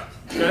Uther.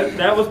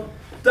 That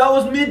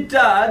was me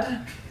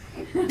dad.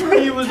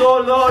 He was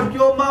all like,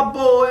 "You're my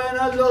boy and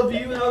I love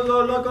you," and I was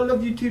all like, "I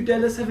love you too,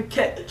 Dad, let's have a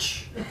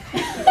catch."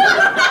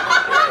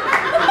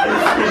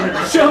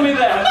 Show me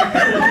that.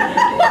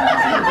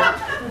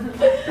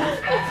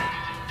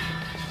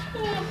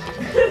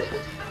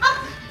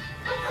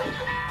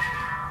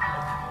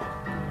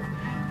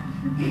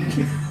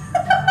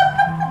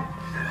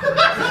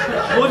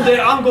 One day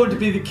I'm going to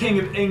be the king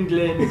of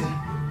England.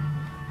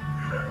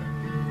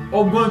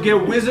 I'm going to get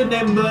a wizard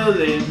named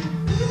Merlin.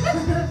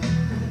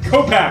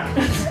 Go back.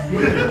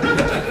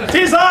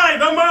 'Tis I,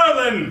 the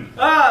Merlin.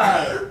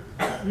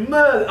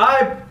 Merlin,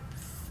 I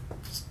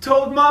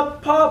told my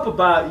pop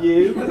about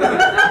you.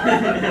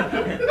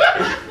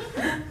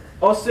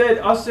 I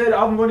said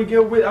I'm going to get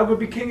I'm going to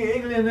be king of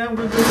England and I'm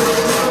going to be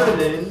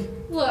Merlin.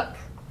 Look,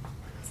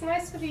 it's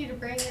nice of you to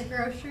bring your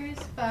groceries,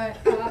 but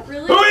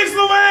really. Who is the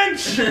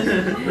wench?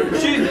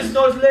 She's this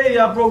nice lady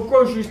I brought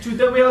groceries to.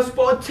 Then we have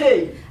spotted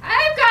tea.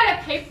 I've got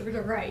a paper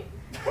to write.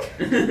 I'm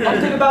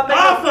thinking about that.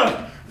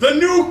 Arthur, the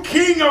new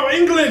king of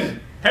England,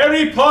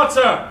 Harry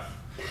Potter,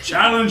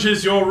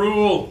 challenges your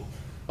rule.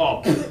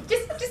 Oh,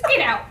 Just get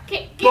out.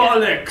 Get out.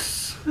 bollocks!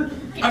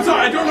 I'm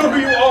sorry, I don't know who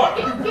you are.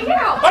 Get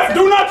out. I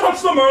do not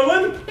touch the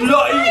Merlin.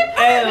 Bloody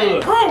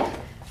hell! Oh.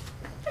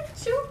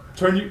 Sure.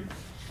 Turn you.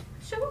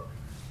 Sure.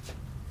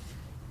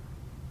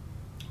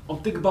 I'm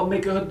thinking about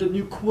making her the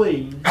new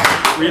queen.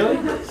 Really?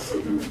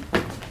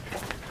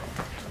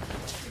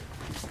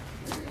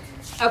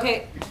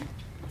 Okay,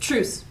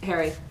 truce,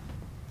 Harry.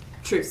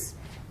 Truce.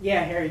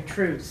 Yeah, Harry,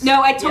 truce.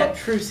 No, I told- Yeah,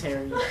 truce,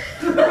 Harry.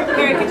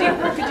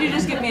 Harry, could you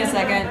just give me a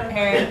second,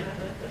 Harry?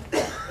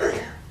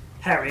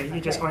 Harry, you're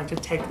just going to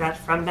take that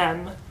from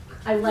them.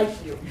 I like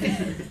you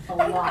a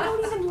lot. I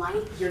don't even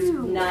like You're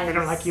you. nice. I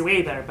don't like you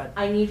either, but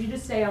I need you to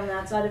stay on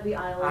that side of the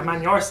island. I'm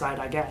on your side,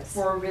 I guess.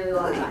 for a really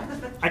long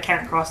time. I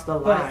can't cross the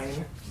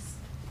line.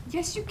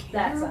 Yes, you can.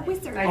 That You're a side.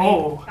 wizard.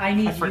 I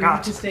need you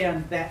forgot. to stay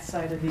on that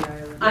side of the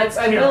island. I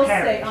kill will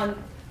Harry. stay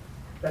on.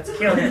 Let's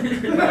kill him.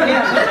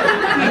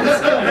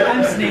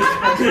 I'm Snape's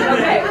person.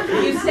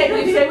 Okay, you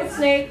stay with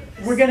Snape.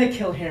 We're gonna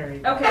kill Harry.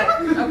 Okay,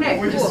 okay,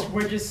 We're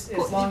cool. just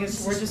as long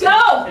as we're just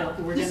Go!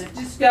 we're gonna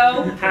Just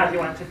go. How do you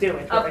want to do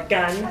it? With a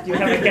gun? Do you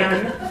have a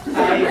gun?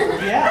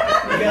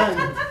 yeah,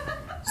 gun.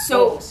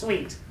 So Oh,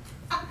 sweet.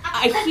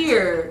 I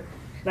hear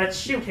Let's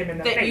shoot him in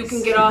the that face. you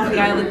can get off the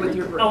island with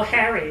your group. Oh,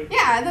 Harry.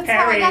 Yeah, that's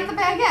Harry. how I got the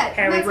baguette.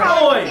 Harry That's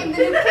how I Boy. became the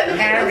new king of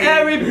Harry.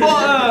 England. Harry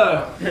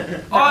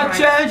Potter! I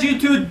challenge you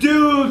to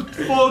duel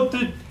for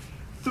the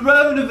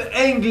throne of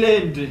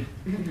England.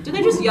 Do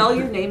they just yell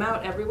your name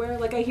out everywhere?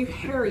 Like I hear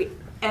Harry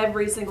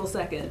every single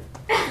second.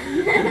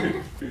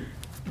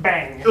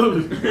 Bang.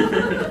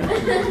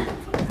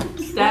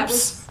 That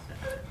was.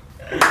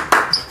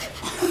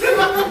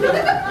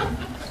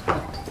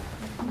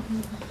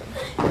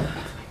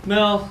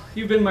 Mel,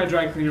 you've been my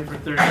dry cleaner for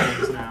 30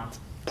 years now.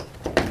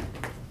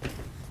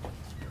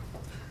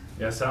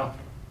 Yes, Al?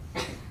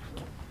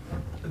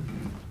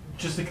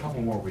 Just a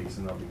couple more weeks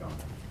and they'll be gone.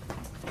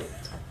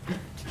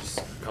 Just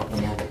a couple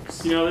more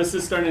weeks. You know, this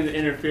is starting to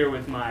interfere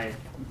with my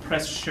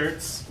pressed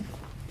shirts.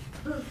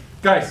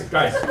 Guys, go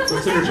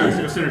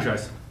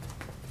synergize.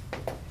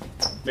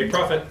 Make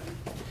profit.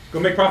 Go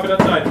make profit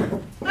outside.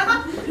 Look,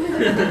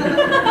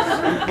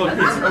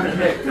 it's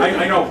okay.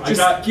 I know.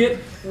 Just get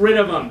rid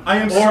of them. I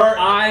am or sorry.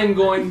 I'm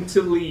going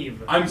to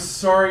leave. I'm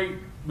sorry.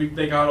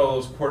 They got all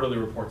those quarterly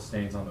report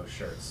stains on those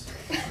shirts.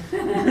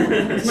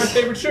 It's my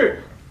favorite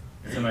shirt.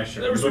 It's a nice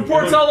shirt. There's You look-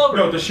 reports you look- all over.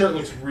 No, the shirt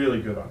looks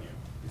really good on you.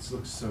 It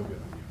looks so good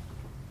on you.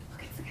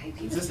 Look, it's the guy who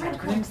painted Is this the red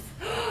happening? horse.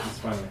 It's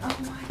finally. Oh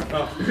my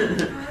Oh.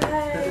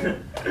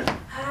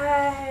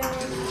 Hi.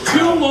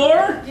 Two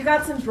more? You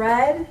got some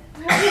bread?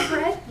 God.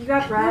 Bread? You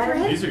got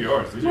bread? These are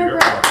yours. These More are your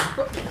bread.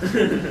 cards.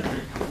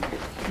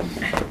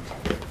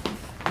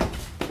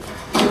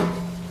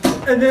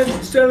 And then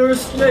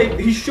Severus Snape,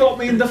 he shot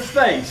me in the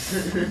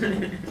face.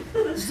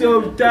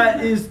 So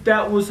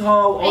that was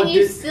how I And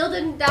you did. still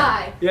didn't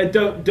die. Yeah,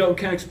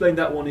 can't explain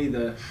that one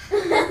either.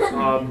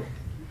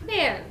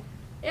 Man,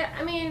 yeah,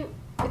 I mean,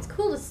 it's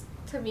cool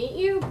to meet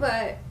you,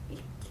 but you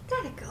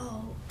gotta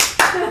go.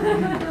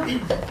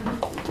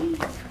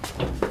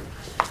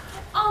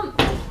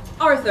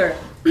 Arthur.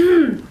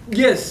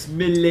 Yes,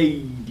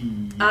 milady.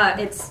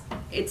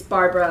 It's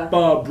Barbara.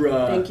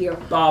 Barbara. Thank you.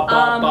 Barbara.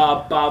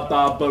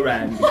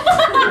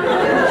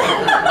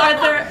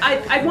 Arthur,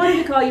 I wanted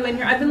to call you in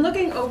here. I've been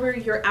looking over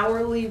your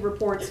hourly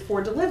reports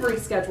for delivery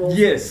schedules.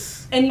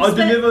 Yes. And you I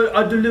spent-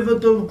 deliver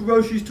the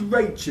groceries to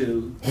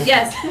Rachel.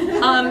 Yes.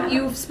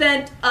 You've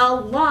spent a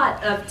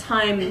lot of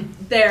time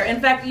there. In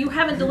fact, you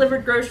haven't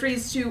delivered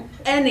groceries to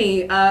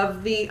any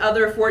of the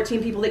other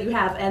 14 people that you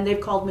have, and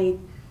they've called me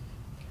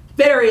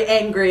very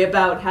angry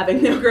about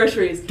having no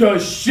groceries.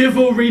 Does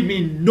chivalry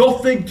mean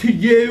nothing to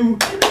you?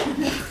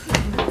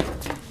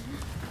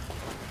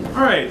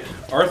 All right,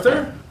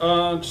 Arthur.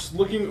 Just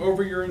looking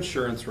over your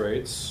insurance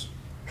rates.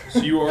 So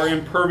you are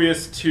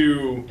impervious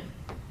to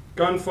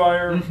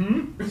gunfire,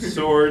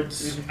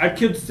 swords. I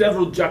killed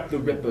several Jack the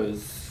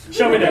Rippers.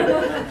 Show me that.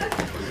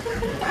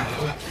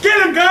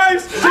 Get him,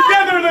 guys!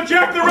 Together, the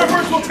Jack the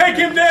Rippers will take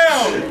him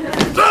down!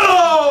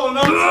 Oh,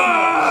 no!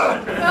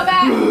 Go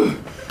back.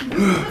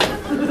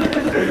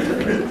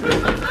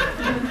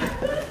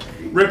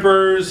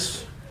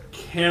 Rippers,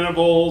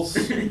 cannibals,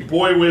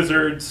 boy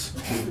wizards.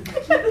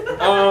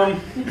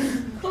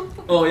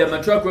 Oh yeah, my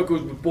track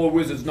record with boy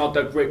wizards not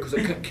that great because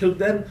I can't kill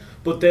them,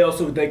 but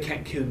they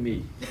can't kill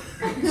me.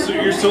 So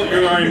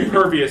you're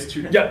impervious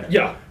to.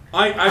 Yeah.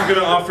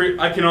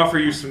 I can offer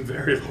you some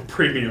very low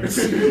premiums.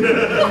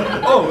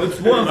 Oh, it's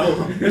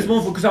wonderful. It's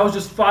wonderful because I was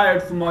just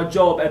fired from my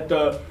job at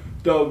the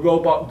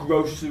robot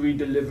grocery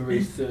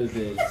delivery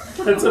service.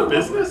 That's a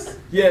business?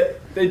 Yeah,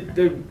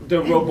 the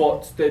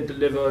robots, they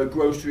deliver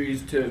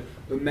groceries to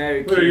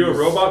Americans. Wait, are you a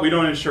robot? We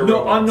don't insure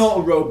robots. No, I'm not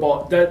a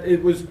robot. I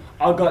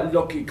got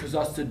lucky because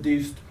I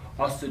seduced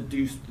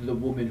the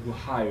woman who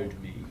hired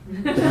me.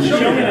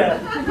 Show me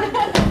that.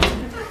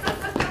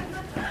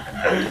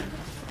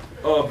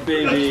 Oh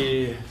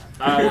baby,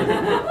 I'm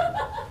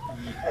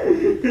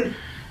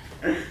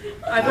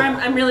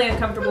really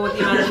uncomfortable with the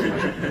amount of.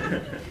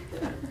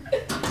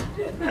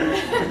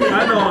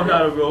 I know I'm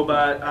not a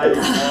robot.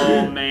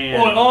 Oh man.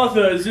 Oh,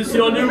 Arthur, is this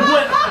your new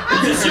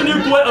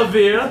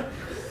Guinevere?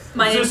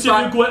 My name is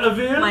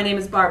Guinevere? My name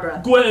is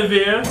Barbara.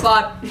 Guinevere.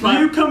 Will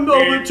you come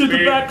over to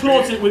the back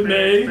closet with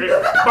me?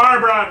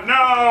 Barbara,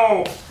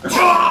 no!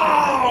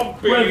 Oh,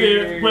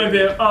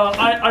 Guinevere,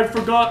 I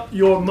forgot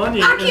your money.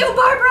 Fuck you,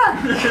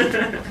 Barbara!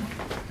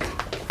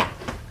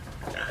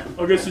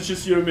 I guess it's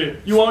just you and me.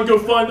 You want to go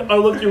find? I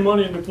left your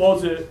money in the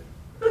closet.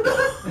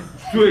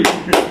 Sweet.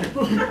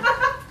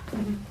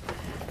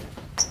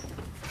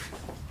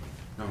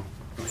 No.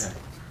 Okay.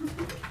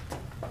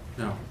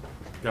 No.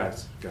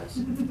 Guys.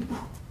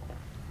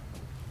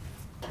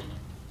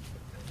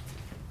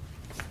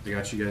 I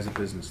got you guys a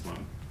business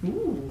loan.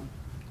 Ooh.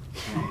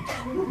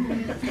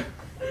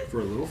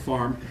 For a little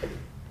farm.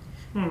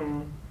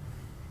 I'm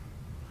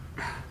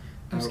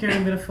scared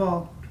I'm gonna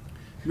fall.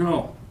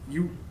 No,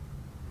 you...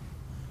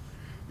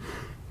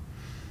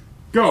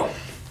 Go!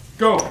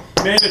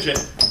 Manage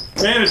it!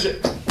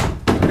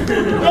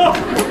 Oh!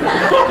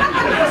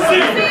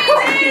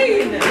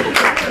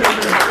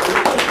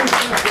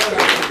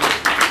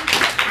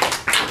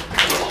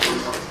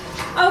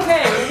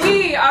 Okay,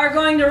 we are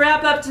going to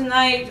wrap up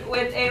tonight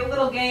with a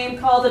little game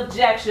called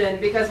Objection,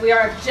 because we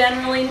are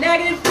generally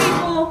negative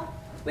people.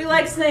 We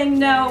like saying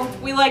no.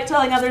 We like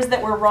telling others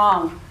that we're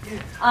wrong.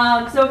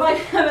 So if I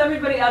can have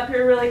everybody up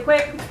here really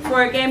quick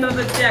for a game of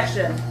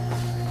Objection.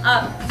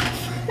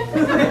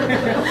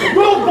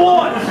 Well,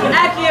 boy!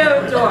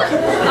 Accio door.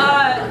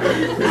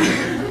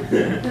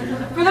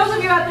 For those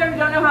of you out there who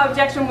don't know how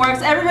Objection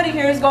works, everybody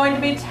here is going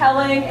to be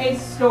telling a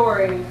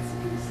story.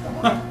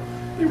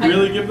 You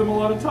really give them a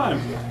lot of time.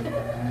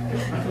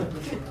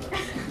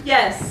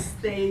 Yes,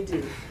 they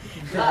do.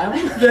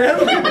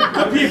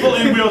 The people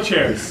in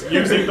wheelchairs,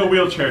 using the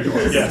wheelchair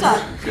door. Yes.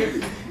 Stop.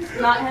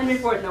 Not Henry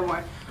Ford no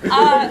more.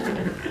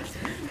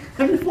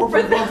 Henry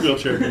Ford loves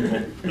wheelchair people.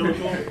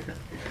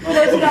 For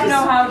those who don't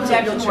know how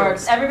Objection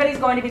works, everybody's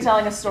going to be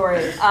telling a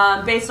story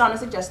based on a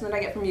suggestion that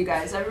I get from you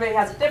guys. Everybody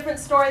has a different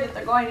story that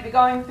they're going to be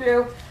going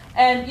through,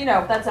 and you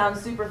know, that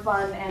sounds super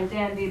fun and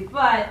dandy,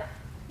 but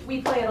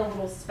we play it a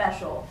little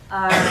special.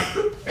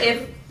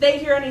 If they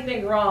hear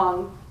anything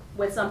wrong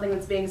with something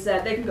that's being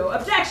said, they can go,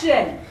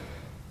 "Objection!"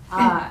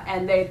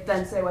 And they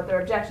then say what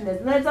their objection is.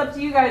 And then it's up to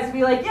you guys to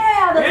be like,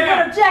 "Yeah, that's a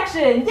good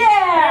objection!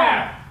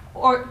 Yeah!"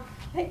 Or,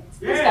 "Hey,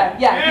 this guy.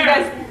 Yeah, you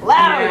guys,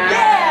 louder!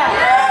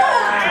 Yeah!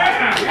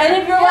 And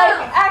if you're like,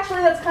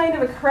 "Actually, that's kind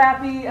of a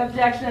crappy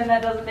objection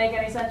that doesn't make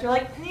any sense," you're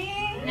like,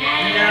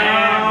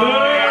 Yeah,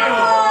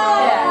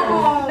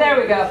 there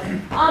we go.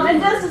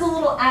 And just as a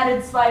little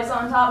added spice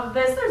on top of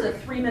this, there's a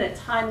 3-minute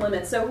time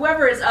limit. So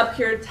whoever is up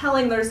here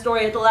telling their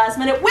story at the last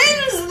minute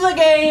wins the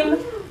game,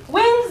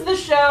 wins the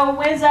show,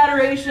 wins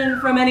adoration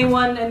from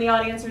anyone in the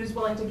audience who's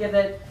willing to give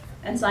it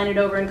and sign it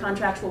over in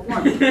contractual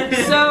form.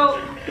 So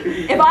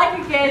if I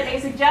could get a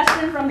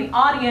suggestion from the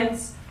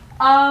audience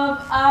of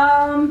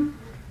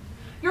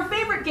your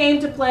favorite game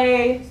to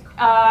play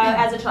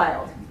as a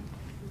child.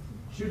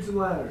 Shoots and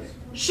ladders.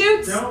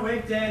 Shoots. Don't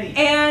wake Danny.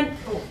 And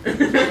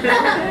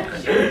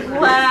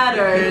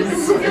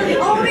ladders.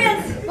 Oh,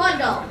 yes,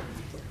 bundle.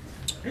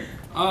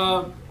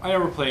 I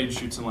never played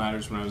Shoots and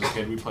Ladders when I was a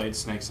kid. We played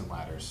Snakes and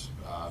Ladders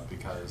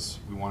because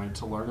we wanted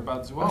to learn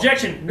about zoology.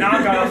 Objection!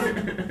 Knock off.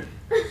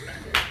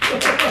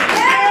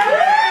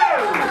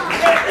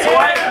 So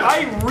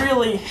I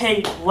really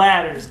hate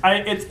ladders.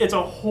 It's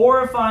a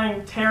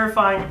horrifying,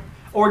 terrifying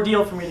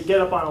ordeal for me to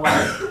get up on a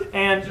ladder.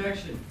 And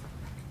Objection.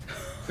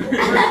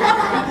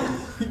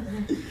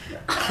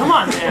 come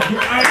on, man.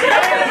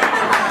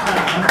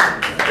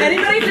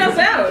 Anybody jump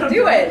out?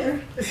 Do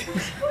it.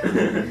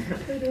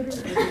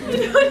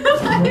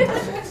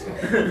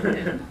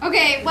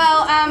 Okay,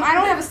 well, I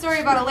don't have a story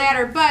about a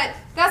ladder, but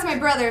that's my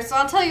brother, so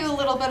I'll tell you a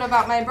little bit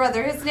about my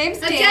brother. His name's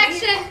Danny.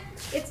 Objection!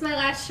 It's my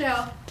last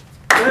show.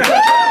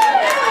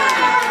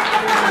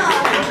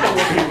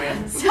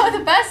 So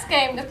the best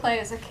game to play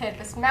as a kid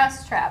was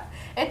Mousetrap.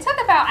 It took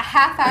about a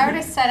half hour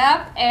to set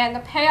up, and the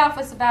payoff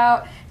was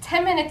about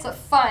 10 minutes of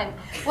fun.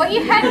 What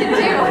you had to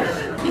do,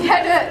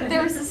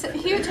 there was this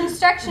huge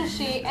instruction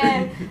sheet,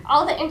 and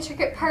all the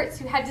intricate parts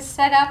you had to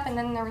set up, and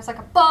then there was like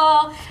a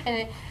ball,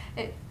 and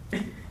it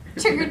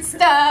triggered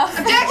stuff.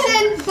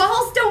 Objection!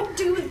 Balls don't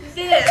do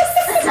this.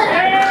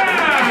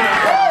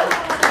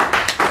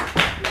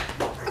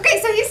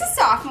 Okay, so he's a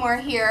sophomore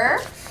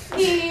here.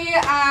 He,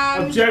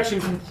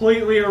 Objection,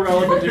 completely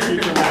irrelevant to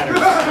future matters.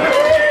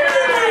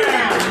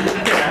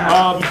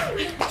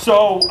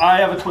 So I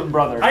have a twin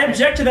brother. I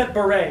object to that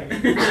beret.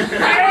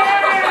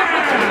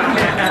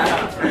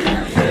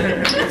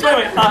 So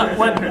anyway,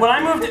 when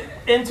I moved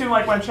into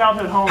like my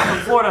childhood home from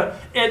Florida,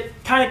 it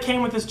kind of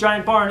came with this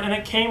giant barn, and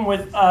it came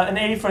with an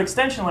 80-foot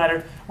extension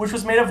ladder, which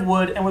was made of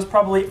wood and was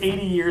probably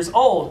 80 years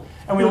old.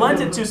 And we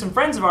lent it to some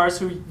friends of ours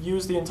who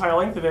used the entire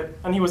length of it,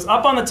 and he was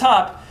up on the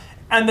top,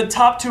 and the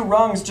top two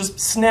rungs just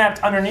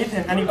snapped underneath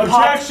him, and he popped.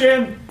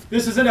 Objection!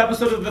 This is an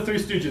episode of The Three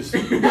Stooges.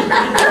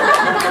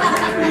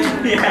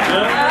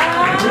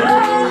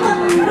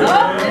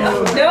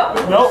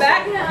 Nope.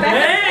 Back.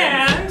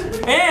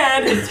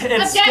 And it's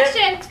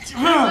objection!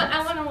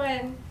 I want to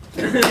win.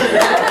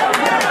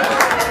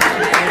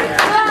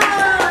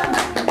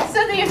 So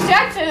the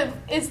objective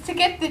is to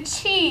get the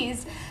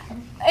cheese,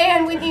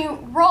 and when you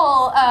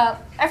roll,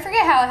 I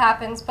forget how it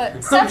happens, but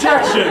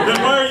Objection!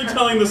 Then why are you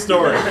telling the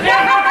story?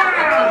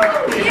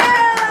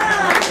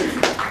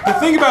 The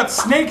thing about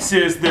snakes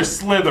is they're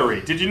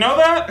slithery. Did you know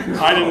that?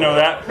 I didn't know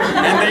that.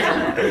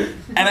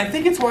 And I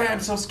think it's why I'm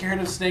so scared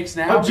of snakes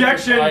now.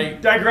 Objection!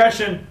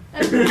 Digression.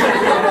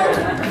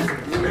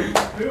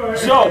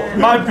 So,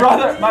 my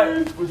brother,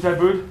 was that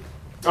booed?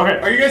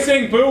 Okay. Are you guys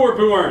saying boo or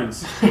boo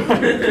earns? So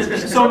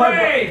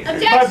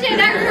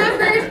objection! I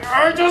remembered.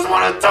 I just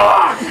want to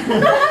talk.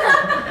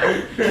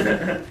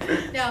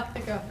 No,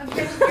 go.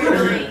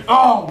 Objection.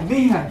 Oh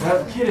man,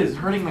 that kid is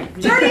hurting my.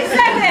 30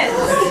 seconds.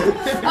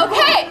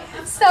 Okay,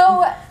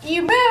 so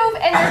you move,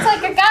 and there's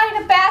like a guy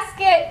in a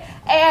basket,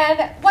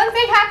 and one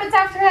thing happens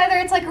after another.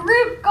 It's like a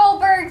Rube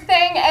Goldberg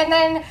thing, and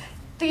then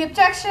the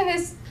objection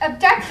is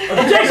objection.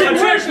 Objection!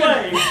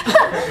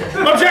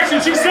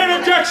 Objection! She said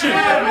objection.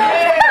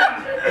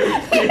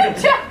 The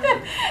objective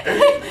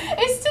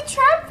is to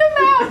trap the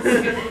mouse.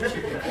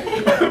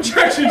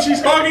 Objection!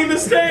 She's hogging the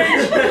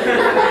stage.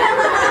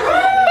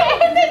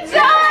 In the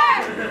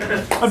jar.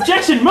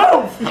 Objection!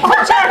 Move!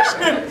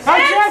 Objection!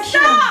 And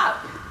stop!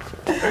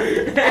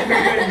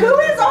 Who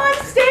is on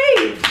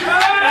stage?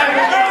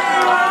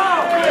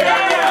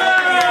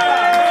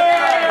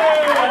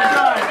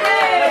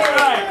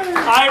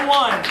 I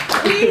won.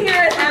 We here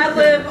at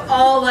AdLib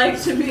all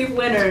like to be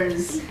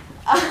winners.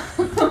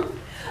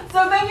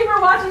 So thank you for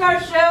watching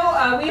our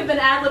show. We have been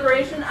Ad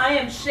Liberation. I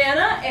am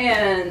Shanna,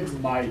 and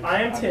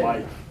I am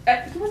Tim.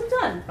 He wasn't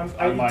done.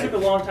 I took a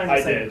long time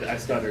to say. I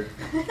stuttered.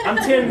 I'm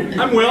Tim.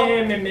 I'm Will.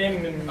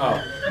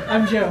 Oh.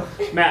 I'm Joe.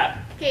 Matt.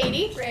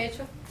 Katie.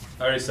 Rachel.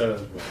 I already said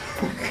it.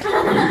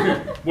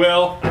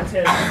 Will. I'm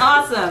Tim.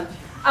 Awesome.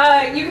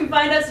 You can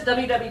find us at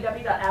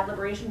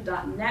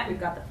www.adliberation.net. We've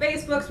got the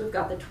Facebooks, we've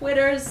got the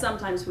Twitters.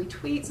 Sometimes we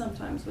tweet,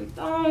 sometimes we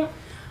don't.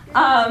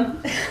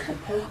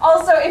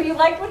 Also, if you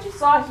liked what you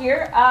saw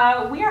here,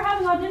 we are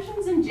having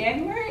auditions in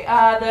January,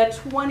 the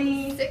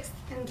 26th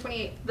and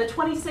 28th. The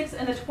 26th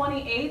and the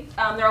 28th.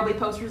 There will be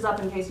posters up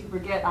in case you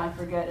forget. I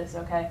forget, it's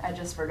okay. I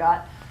just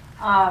forgot.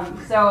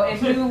 So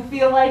if you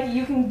feel like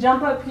you can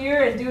jump up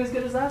here and do as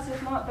good as us,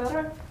 if not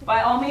better,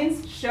 by all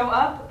means, show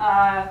up.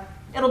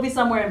 It'll be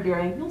somewhere in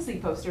Buring. You'll see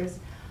posters.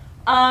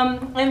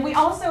 And we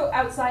also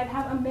outside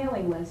have a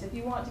mailing list if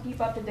you want to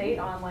keep up to date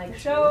on like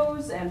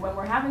shows and when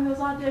we're having those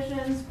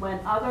auditions, when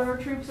other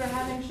troops are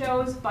having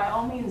shows, by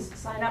all means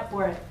sign up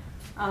for it.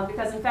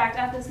 Because in fact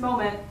at this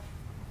moment,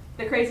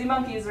 the Crazy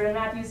Monkeys are in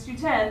Matthews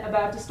 210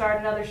 about to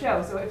start another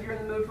show. So if you're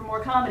in the mood for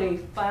more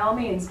comedy, by all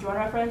means join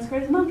our friends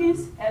Crazy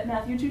Monkeys at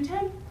Matthew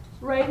 210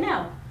 right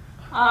now.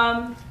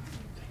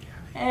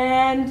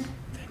 And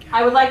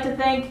I would like to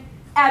thank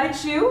Abby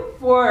Chu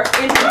for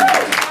introducing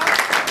us.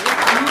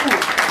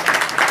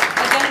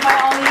 Again, by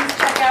all means,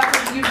 check out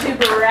her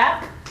YouTube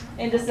rap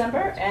in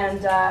December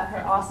and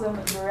her awesome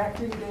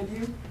directing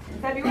debut in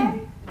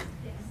February.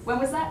 When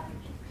was that?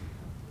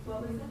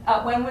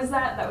 When was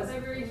that? That was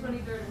February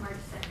 23rd and March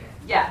 2nd.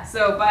 Yeah,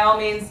 so by all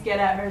means, get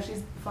at her.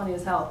 She's funny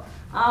as hell.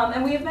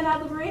 And we have been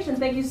Ad Liberation.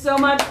 Thank you so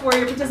much for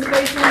your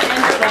participation and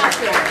your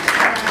laughter.